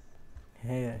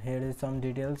here is some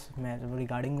details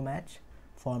regarding the match.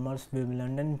 Former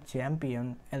Wimbledon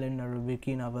champion Elena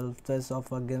Rybakina will face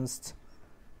off against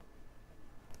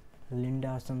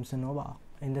Liudmila Samsonova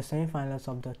in the semi-finals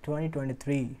of the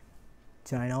 2023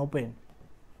 China Open.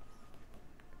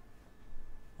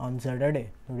 On Saturday,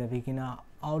 Rybakina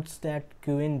outstat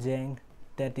Queen Zhang,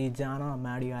 Tatiana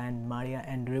Maria and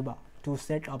Andreeva to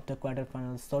set up the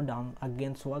quarterfinal showdown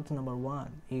against world number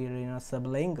 1 Elena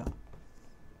Rybakina.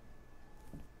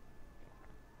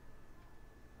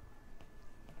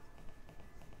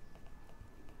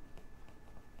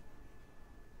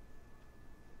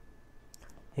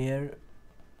 Here,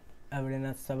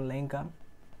 Elena Rybakina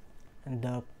and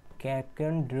the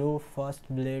Kazakhstan drew first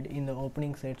blade in the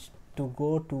opening sets to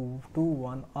go to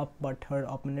 2-1 up, but her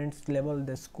opponents leveled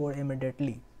the score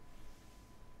immediately.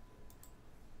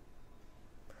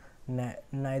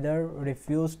 Neither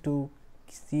refused to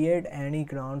cede any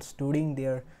grounds during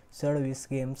their service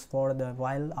games for the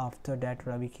while. After that,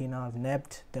 Rybakina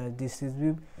nabbed the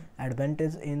decisive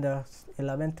advantage in the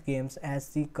 11th games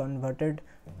as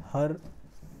her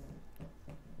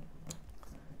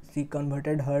she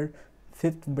converted her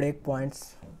fifth break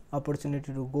points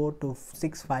opportunity to go to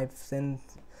 6-5.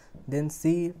 Then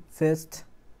she faced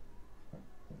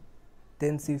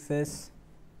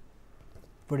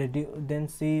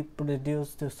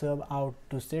produced to serve out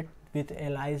to sit with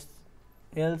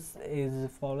else is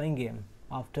following game.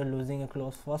 After losing a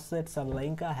close first set,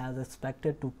 Sabalenka has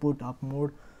expected to put up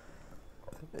more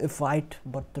a fight,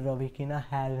 but Rybakina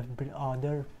had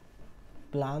other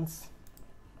plans.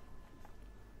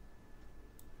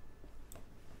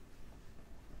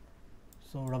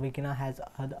 So Rybakina has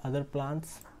other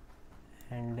plans,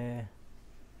 and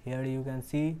here you can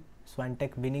see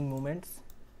Swiatek winning moments.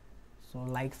 So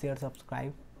like, share,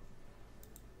 subscribe,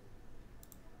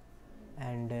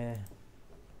 and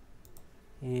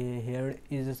here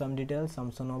is some details.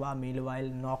 Samsonova meanwhile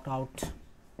knocked out.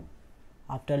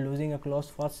 After losing a close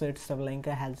first set,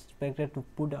 Sabalenka has expected to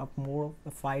put up more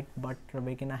fight, but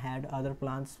Rybakina had other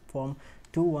plans. From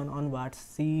 2-1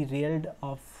 onwards, she reeled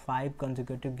off 5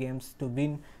 consecutive games to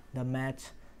win the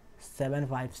match 7-5,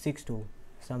 6-2.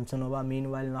 Samsonova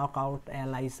meanwhile knocked out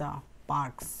Elisa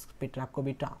Parks,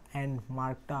 Petrakovita and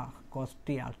Marta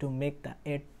Kostia to make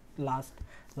the last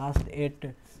 8,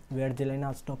 where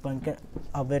Elena Rybakina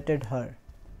awaited her.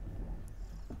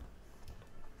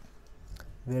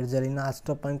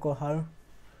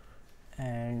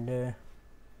 And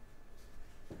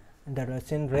the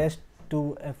Russian raced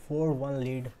to a 4-1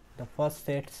 lead the first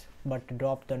sets, but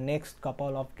dropped the next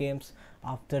couple of games.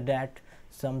 After that,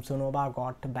 Samsonova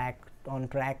got back on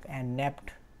track and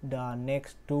napped the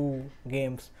next 2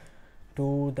 games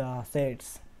to the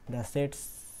sets. The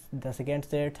second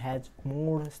set has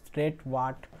more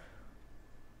straightforward,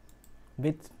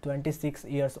 with 26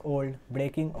 years old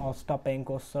breaking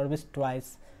Ostapenko's service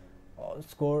twice,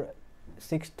 score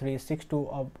 6-3,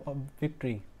 6-2 of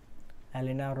victory.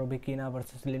 Elena Rybakina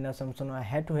versus Elena Samsonova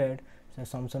head-to-head. So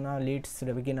Samsonova leads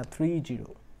Rybakina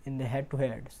 3-0 in the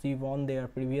head-to-head. She won their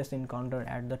previous encounter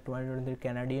at the 2023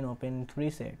 Canadian Open in 3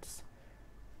 sets.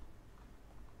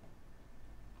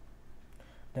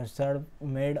 The serve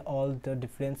made all the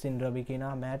difference in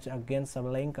Rybakina match against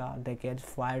Sabalenka. The catch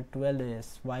fired 12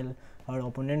 aces, while her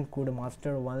opponent could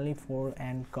master only 4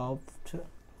 and coughed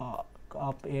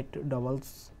up 8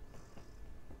 doubles.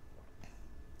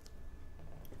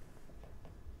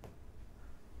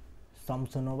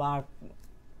 Samsonova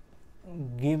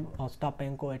gave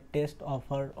Ostapenko a taste of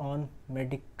her own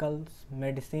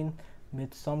medicine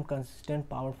with some consistent,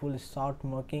 powerful shot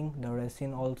marking. The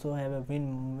Russian also have a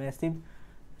win massive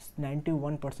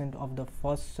 91% of the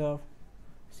first serve.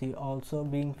 She also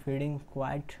been feeding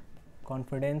quite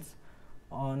confidence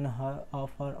on her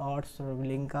odds.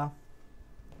 Rybakina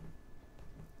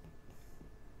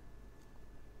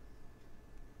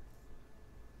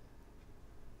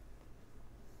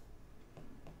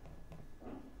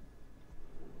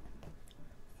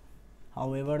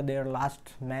however, their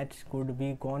last match could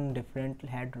be gone different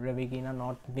had Rybakina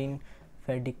not been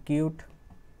fatigued.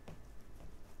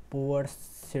 Poor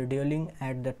scheduling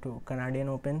at the 2 Canadian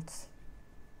Opens.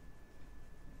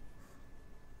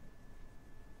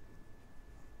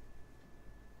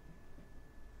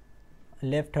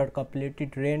 Left her completely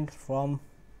drained from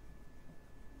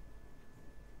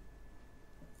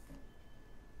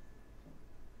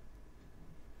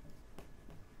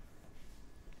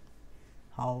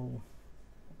how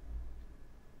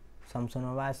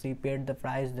Samsonova, she paid the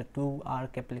price. The two are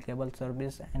applicable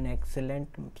service and excellent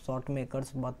shot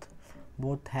makers, but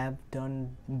both have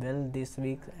done well this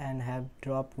week and have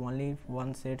dropped only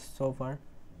 1 set so far.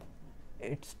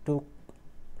 It took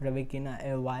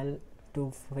Rybakina a while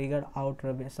to figure out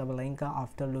Sabalenka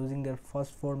after losing their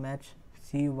first 4 matches.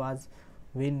 She was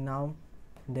win now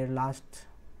their last.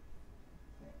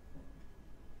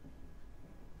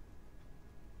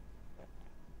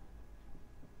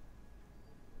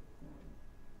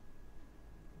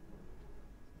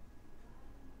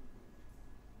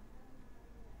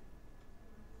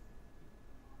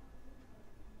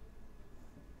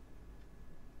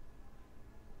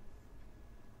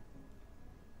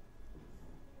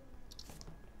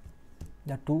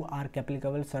 The two are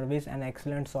applicable service and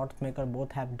excellent shot maker.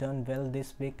 Both have done well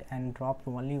this week and dropped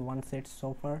only 1 set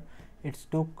so far. It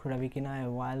took Rybakina a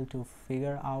while to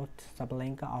figure out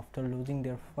Sabalenka after losing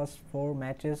their first 4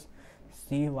 matches.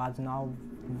 She was now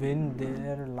win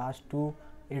their last 2.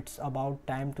 It's about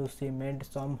time to cement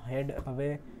some head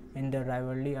away in the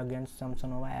rivalry against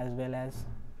Samsonova as well as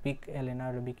pick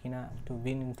Elena Rybakina to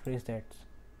win in 3 sets.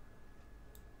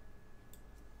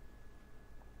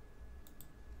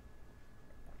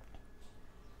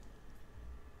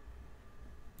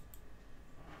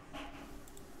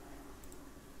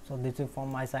 So this is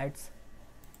from my sides,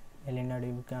 Elena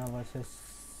Rybakina versus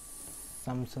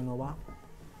Samsonova.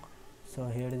 So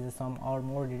here is some or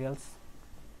more details.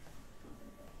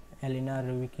 Elena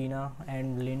Rybakina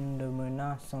and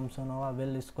Liudmila Samsonova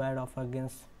will square off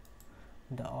against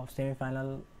the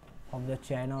semi-final of the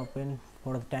China Open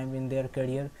for the time in their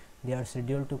career. They are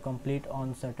scheduled to complete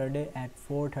on Saturday at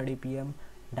 4:30 p.m.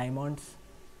 Diamonds.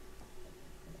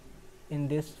 In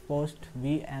this post,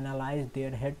 we analyze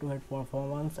their head-to-head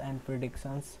performance and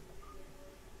predictions.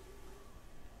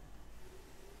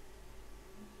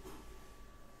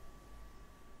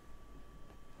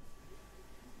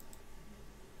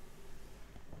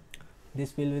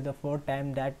 This will be the fourth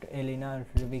time that Elena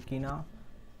Rybakina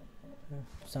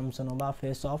Samsonova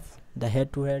face off. The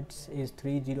head-to-heads is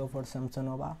 3-0 for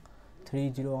Samsonova,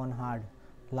 3-0 on hard.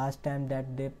 Last time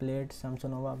that they played,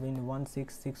 Samsonova win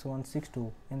 1-6, 6-1,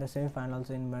 6-2 in the semi-finals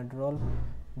in Montreal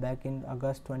back in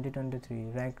August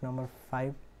 2023. Ranked number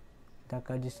 5, the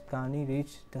Kyrgyzstani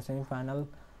reached the semi-final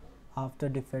after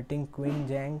defeating Queen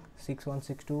Zhang 6-1,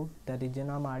 6-2, the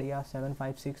Regina Maria 7-5,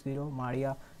 6-0,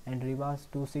 Maria and Rivas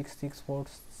 2-6, 6-4,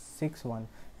 6-1,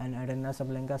 and Elena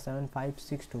Sabalenka 7-5,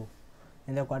 6-2.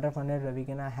 In the quarterfinal,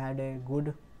 Rybakina had a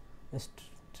good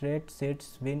straight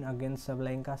sets win against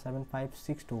Sabalenka 7-5,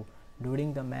 6-2.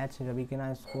 During the match,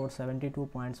 Rybakina scored 72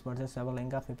 points versus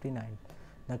Sabalenka 59.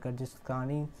 The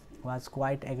Kyrgyzstani was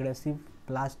quite aggressive,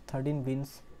 last 13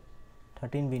 winners.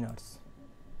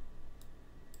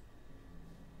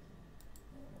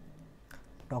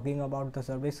 Talking about the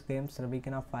service games,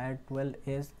 Rybakina fired 12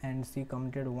 ace and she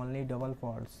committed only double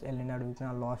faults. Elena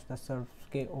Rybakina lost the serve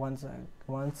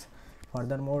once.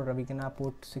 Furthermore, Rybakina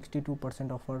put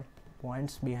 62% of her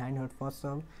points behind her first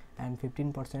serve and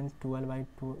 15%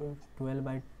 12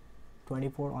 by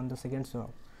 24 on the second serve.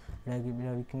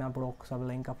 Rybakina broke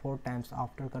Sabalenka 4 times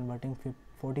after converting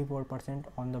 44%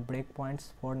 on the break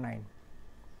points for 9.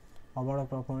 Overall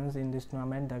performance in this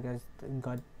tournament, the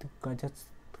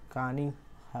Kyrgyzstani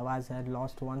had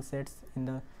lost 1 set in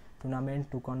the tournament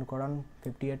to Concoron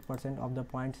 58% of the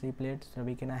points he played.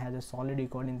 Rybakina has a solid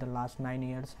record in the last 9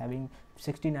 years, having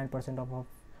 69% of her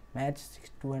match,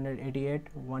 288,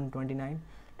 129,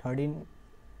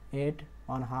 13-8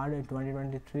 on hard in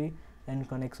 2023. In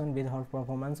connection with her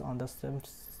performance on the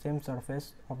same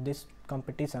surface of these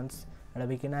competitions,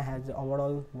 Rybakina has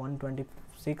overall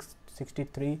 126,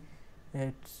 63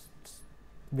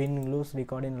 win-lose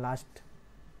record in last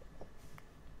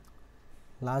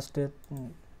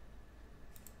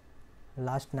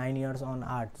 9 years on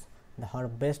arts. Her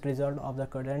best result of the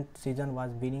current season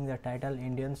was winning the title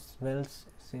Indian Wells,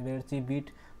 where she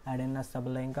beat Elena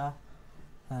Sabalenka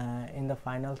in the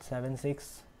final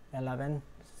 7-6, 11,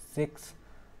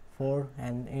 6-4,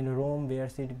 and in Rome where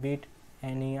she beat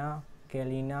Ania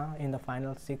Kalina in the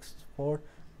final 6-4,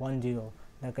 1-0.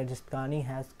 The Kyrgyzstani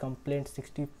has completed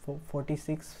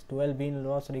 46 12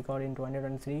 win-loss record in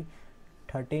 2023,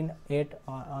 13-8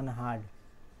 on hard.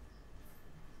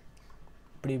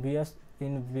 Previous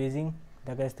in Beijing,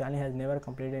 the Kyrgyzstani has never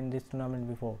competed in this tournament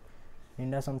before.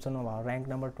 Linda Samsonova, ranked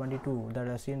number 22, the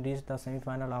Russian reached the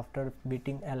semi-final after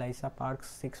beating Elisa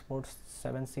Parks 6-4,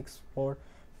 7-6-4,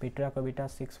 Petra Kvitova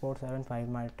 6-4, 7-5,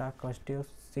 Marta Kostyuk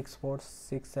 6-4,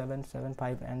 6-7,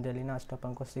 7-5, and Jelena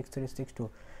Ostapenko 6-3, 6-2.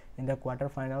 In the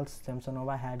quarterfinals,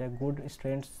 Samsonova had a good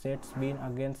straight sets win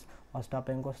against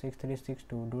Ostapenko 6-3,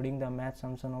 6-2. During the match,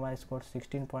 Samsonova scored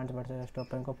 16 points versus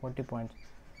Ostapenko 40 points.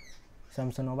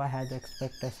 Samsonova has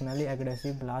exceptionally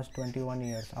aggressive last 21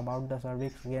 years. About the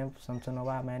service game,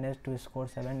 Samsonova managed to score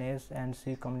 7 aces and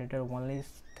she committed only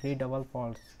 3 double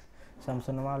faults.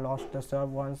 Samsonova lost the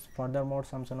serve once. Furthermore,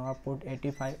 Samsonova put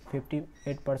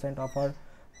 58% of her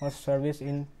service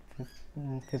in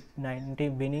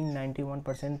winning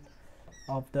 91%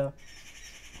 of the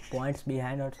points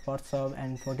behind her first serve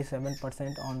and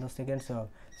 47% on the second serve.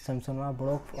 Samsonova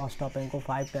broke Ostapenko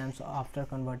 5 times after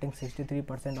converting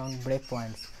 63% on break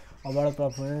points. Overall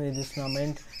performance in this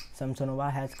tournament,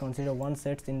 Samsonova has conceded 1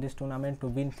 set in this tournament to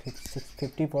win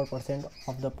 54%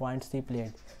 of the points she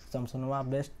played. Samsonova's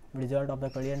best result of the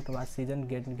current season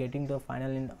getting the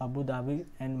final in Abu Dhabi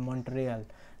and Montreal.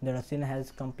 The Russian has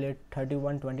completed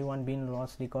 31-21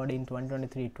 win-loss record in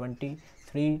 2023,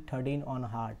 23-13 on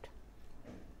hard.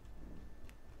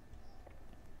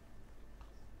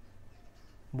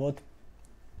 Both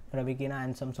Rybakina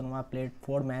and Samsonova played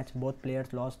 4 matches. Both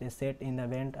players lost a set in the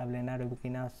event. Elena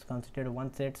Rybakina conceded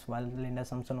 1 set while Elena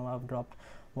Samsonova dropped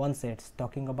 1 set.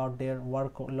 Talking about their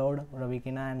workload,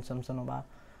 Rybakina and Samsonova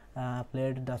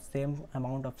played the same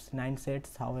amount of 9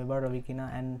 sets. However,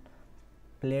 Rybakina and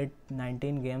played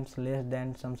 19 games less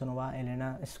than Samsonova.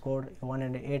 Elena scored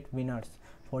 108 winners,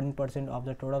 14% of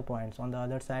the total points. On the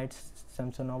other side,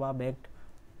 Samsonova bagged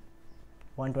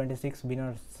 126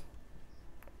 winners.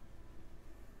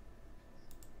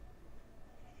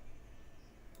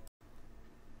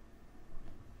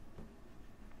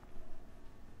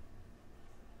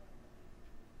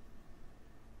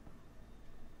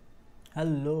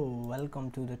 Hello,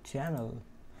 welcome to the channel.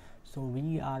 So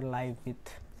we are live with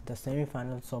the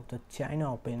semi-finals of the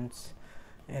China Opens,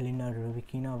 Elena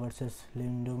Rybakina versus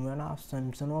Liudmila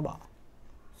Samsonova.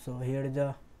 So here is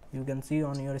the, you can see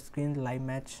on your screen, live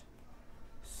match.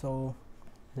 So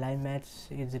live match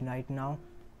is right now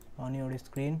on your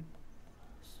screen.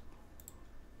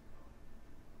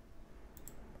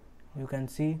 You can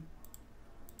see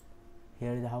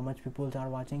here is how much people are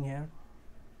watching here.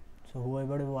 So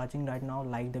whoever is watching right now,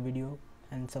 like the video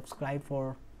and subscribe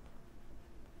for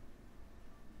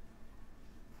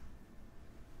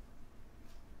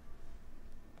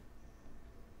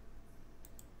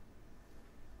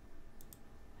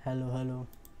hello.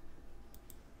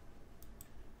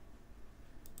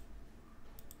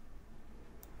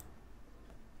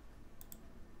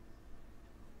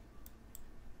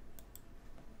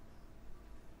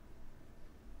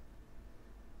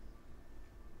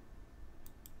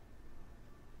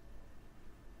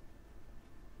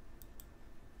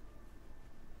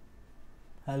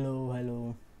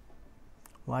 Hello,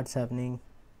 what's happening?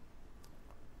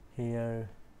 Here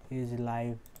is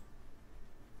live.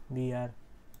 We are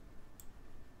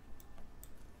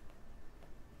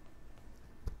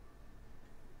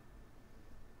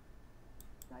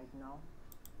right now.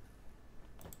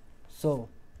 So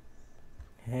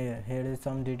here is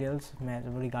some details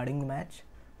regarding the match.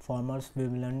 Former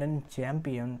Wimbledon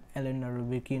champion Elena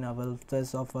Rybakina will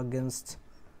face off against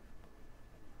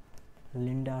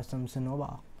Liudmila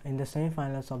Samsonova in the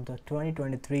semi-finals of the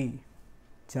 2023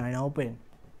 China Open.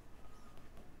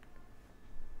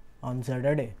 On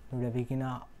Saturday,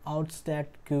 Rybakina outstat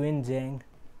Queen Zhang,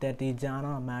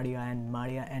 Tatiana Maria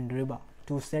and Ryba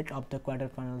to set up the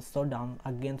quarterfinal showdown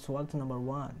against world number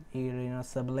 1 Elena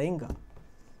Sabalenka.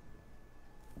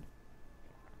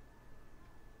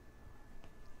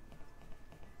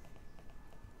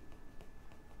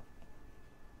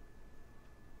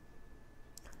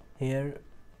 Here,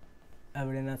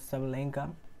 Elena Sabalenka,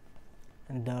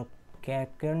 the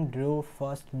Kakan drew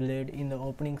first blade in the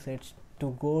opening sets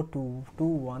to go to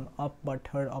 2-1 up, but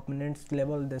her opponents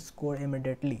leveled the score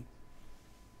immediately.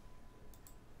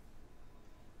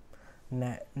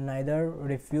 Neither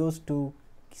refused to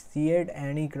cede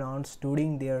any grounds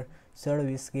during their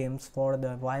service games for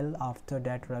the while. After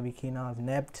that, Rybakina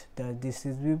nabbed the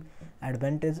decisive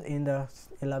advantage in the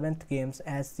 11th games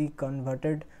as she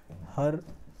converted her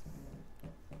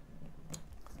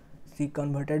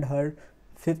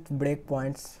 5th break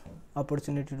points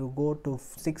opportunity to go to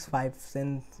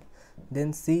 6-5.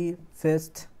 Then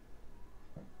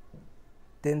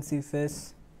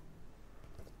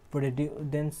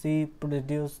she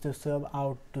produced the serve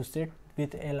out to set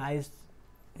with else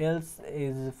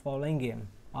is following game.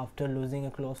 After losing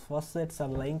a close first set,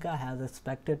 Sabalenka has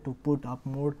expected to put up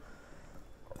more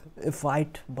a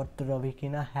fight, but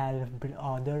Rybakina had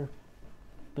other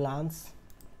plans.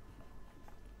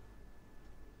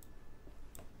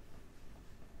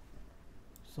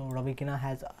 So Rybakina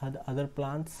has other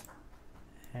plans,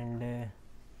 and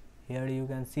here you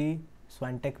can see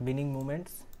Swiatek winning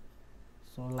moments.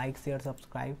 So like, share,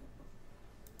 subscribe,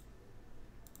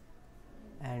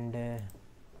 and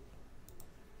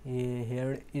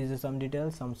here is some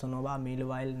details. Samsonova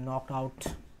meanwhile knocked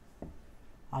out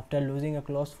after losing a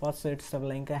close first set.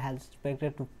 Sabalenka has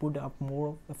expected to put up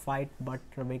more fight, but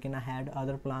Rybakina had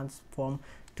other plans. From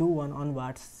 2-1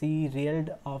 onwards, she reeled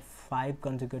off 5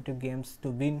 consecutive games to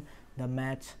win the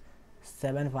match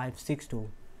 7-5, 6-2.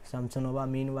 Samsonova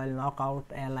meanwhile knocked out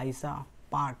Elisa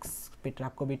Parks,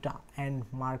 Petrakovita and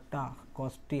Marta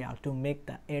Kostia to make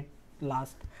the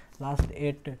last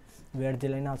 8, where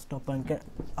Elena Rybakina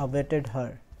awaited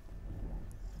her.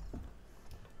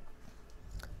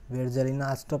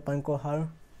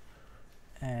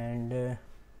 And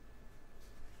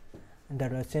the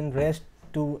Russian raced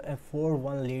to a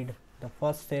 4-1 lead the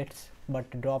first sets,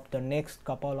 but dropped the next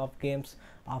couple of games.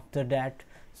 After that,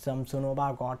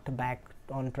 Samsonova got back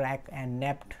on track and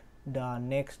napped the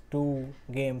next 2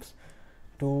 games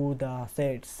to the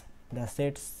sets. The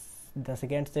sets The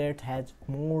second set has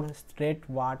more straight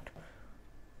what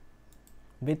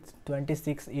with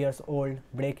 26 years old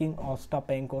breaking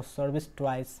Ostapenko's service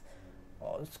twice,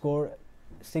 score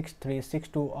 6-3,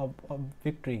 6-2 of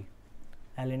victory.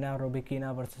 Elena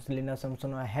Rybakina versus Elena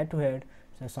Samsonova head-to-head.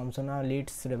 So Samsonova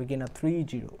leads Rybakina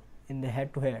 3-0 in the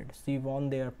head-to-head. She won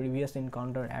their previous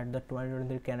encounter at the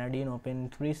 2023 Canadian Open in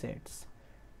 3 sets.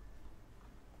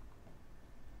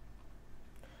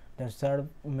 The serve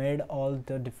made all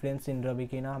the difference in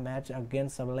Rybakina match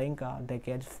against Sabalenka. The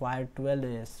catch fired 12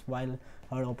 aces, while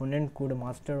her opponent could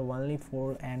master only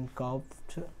 4 and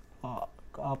coughed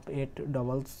up 8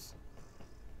 doubles.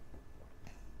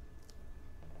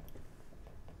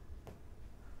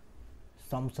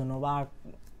 Samsonova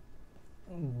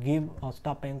give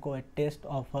Ostapenko a taste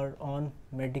of her own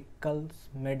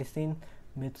medicine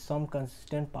with some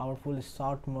consistent powerful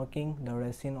shot marking. The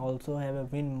Russian also have a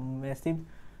win massive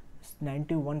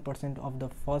 91% of the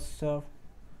first serve.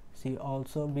 She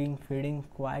also been feeding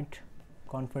quite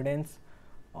confidence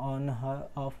on her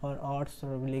of her odds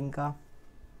Sabalenka.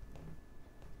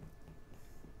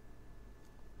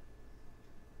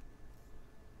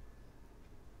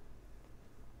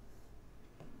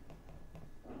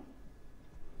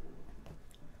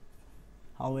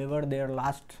 However, their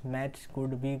last match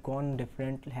could be gone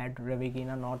different had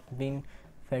Rybakina not been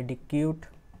fatigued.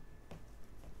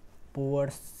 Poor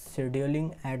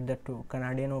scheduling at the two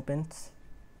Canadian Opens.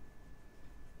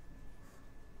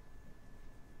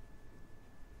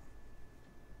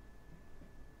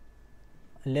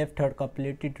 Left her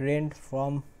completely drained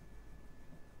from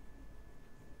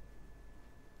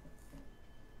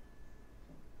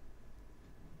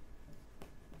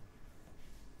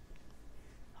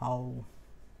how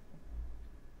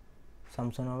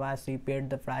Samsonova she paid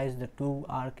the price. The two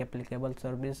are applicable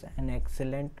service and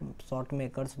excellent shot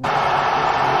makers.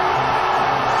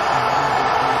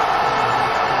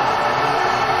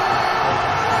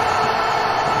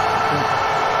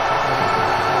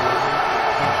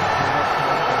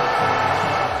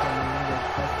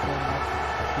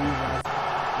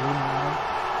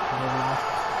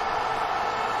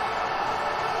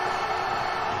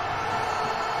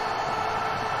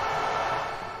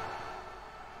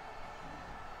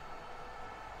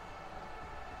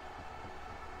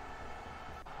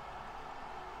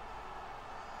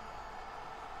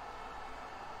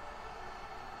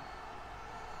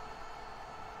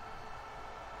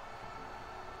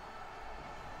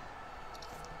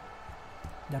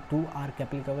 The two are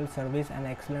applicable service and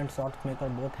excellent shot maker.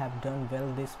 Both have done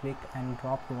well this week and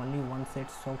dropped only one set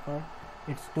so far.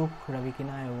 It took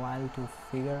Rybakina a while to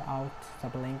figure out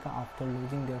Sabalenka after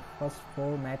losing their first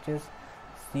 4 matches.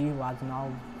 She was now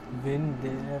win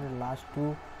their last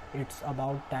 2. It's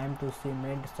about time to see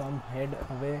made some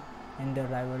headway in the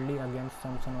rivalry against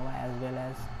Samsonova as well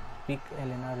as pick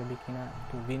Elena Rybakina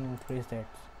to win in 3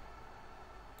 sets.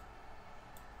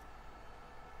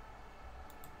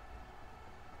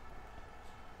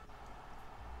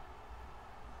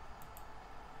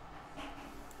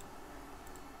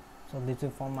 So this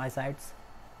is from my sides,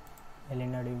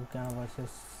 Elena Rybakina versus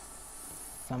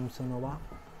Samsonova.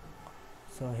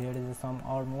 So here is some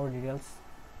or more details.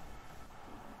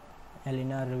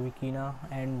 Elena Rybakina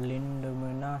and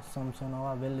Liudmila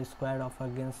Samsonova will square off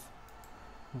against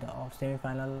the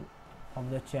semi-final of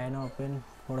the China Open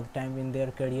for the time in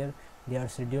their career. They are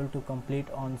scheduled to complete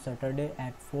on Saturday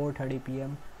at 4:30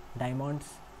 p.m.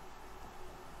 Diamonds.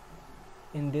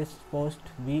 In this post,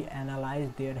 we analyze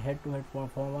their head-to-head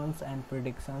performance and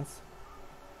predictions.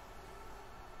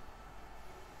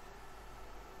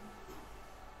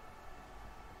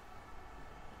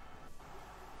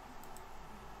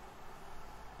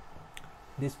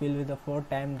 This will be the 4th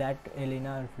time that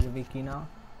Elena Rybakina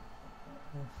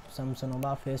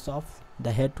Samsonova face off.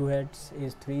 The head-to-heads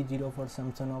is 3-0 for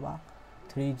Samsonova,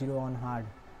 3-0 on hard.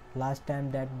 Last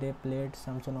time that they played,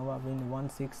 Samsonova win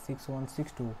 1-6, 6-1,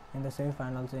 6-2 in the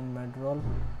semi-finals in Montreal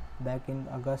back in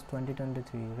August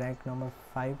 2023. Ranked number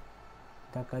 5,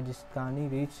 the Kyrgyzstani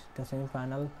reached the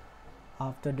semi-final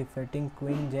after defeating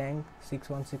Queen Zhang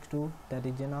 6-1, 6-2. The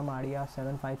Regina Maria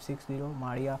 7-5, 6-0,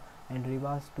 Maria and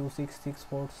Rivas 2-6,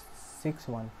 6-4,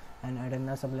 6-1, and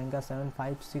Arena Sabalenka 7-5,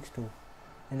 6-2.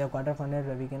 In the quarterfinal,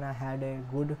 Rybakina had a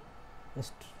good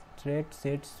straight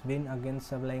sets win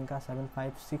against Sabalenka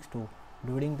 7-5, 6-2.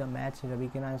 During the match,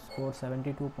 Rybakina scored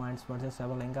 72 points versus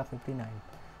Sabalenka 59.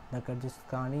 The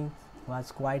Kyrgyzstani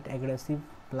was quite aggressive,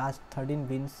 last 13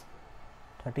 wins,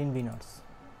 13 winners.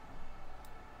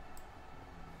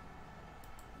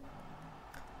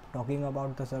 Talking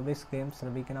about the service games,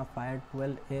 Rybakina fired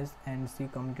 12 aces and she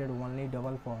committed only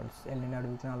double faults. Elena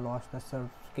Rybakina lost the serve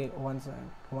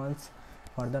once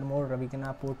Furthermore,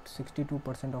 Rybakina put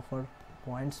 62% of her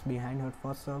points behind her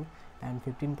first serve and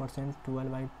 15%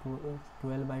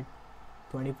 12 by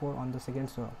 24 on the second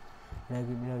serve.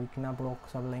 Rybakina broke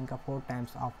Sabalenka 4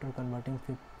 times after converting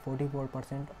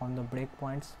 44% on the break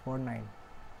points for 9.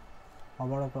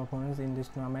 Overall performance in this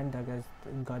tournament, the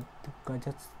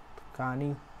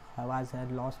Kazakhstani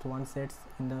had lost 1 set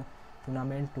in the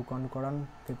tournament to Concoran.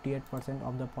 58%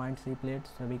 of the points he played.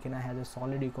 Rybakina has a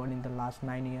solid record in the last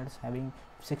 9 years, having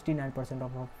 69%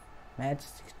 of her match,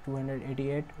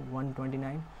 288,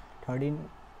 129,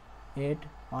 13-8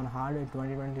 on hard in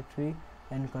 2023.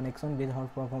 In connection with her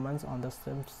performance on the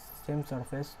same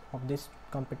surface of these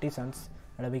competitions,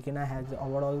 Rybakina has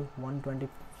overall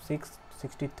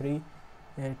 126-63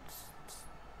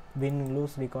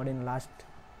 win-lose record in last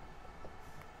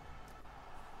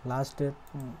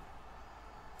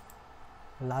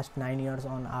 9 years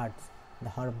on arts.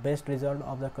 Her best result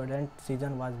of the current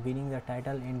season was winning the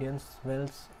title Indian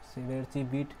Wells, where she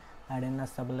beat Elena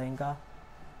Rybakina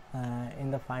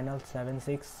in the final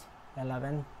 7-6,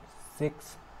 11-6,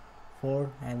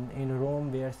 4, and in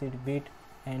Rome, where she beat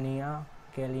Ania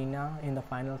Kalina in the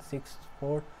final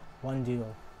 6-4, 1-0.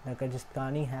 The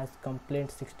Kazakhstani has completed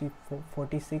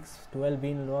 46-12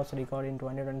 win-loss record in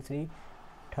 2023,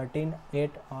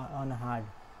 13-8 on hard.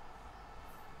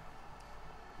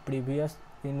 Previous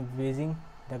in Beijing,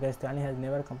 the Kazakhstani has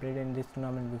never competed in this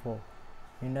tournament before.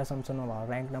 Liudmila Samsonova,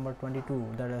 ranked number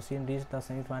 22, the Russian reached the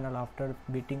semi-final after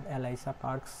beating Elisa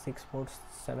Parks 6-4,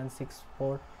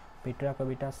 7-6-4, Petra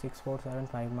Kvitova 6-4,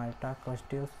 7-5, Marta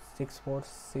Kostyuk 6-4,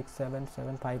 6-7,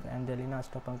 7-5, and Elena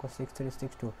Ostapenko 6-3,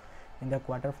 6-2. In the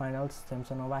quarterfinals,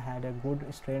 Samsonova had a good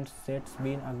straight sets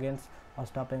win against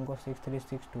Ostapenko 6-3,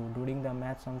 6-2. During the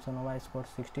match, Samsonova scored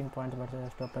 16 points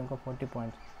versus Ostapenko 40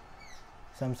 points.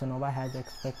 Samsonova has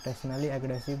exceptionally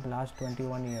aggressive last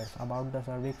 21 years. About the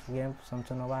service game,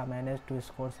 Samsonova managed to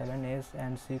score 7 aces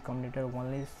and she committed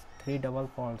only 3 double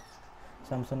faults.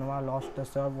 Samsonova lost the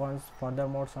serve once.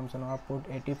 Furthermore, Samsonova put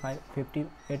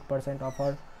 58% of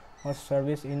her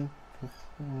service in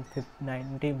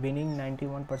winning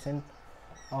 91%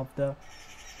 of the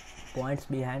points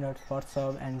behind her first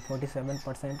serve and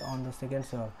 47% on the second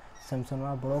serve.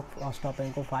 Samsonova broke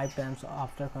Ostapenko 5 times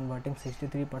after converting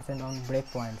 63% on break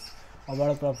points.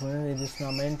 Overall performance in this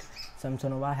tournament,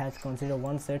 Samsonova has conceded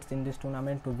 1 set in this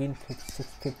tournament to win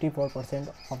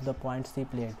 54% of the points she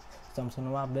played.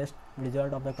 Samsonova's best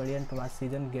result of the current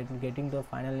season getting to the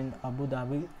final in Abu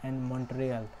Dhabi and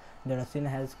Montreal. The Russian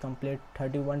has completed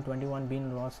 31-21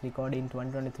 win-loss record in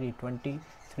 2023,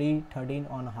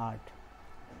 23-13 on hard.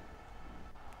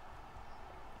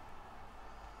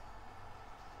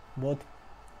 Both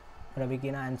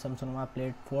Rybakina and Samsonova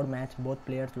played 4 matches. Both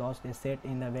players lost a set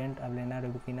in the event. Elena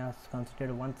Rybakina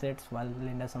conceded 1 set while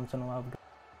Liudmila Samsonova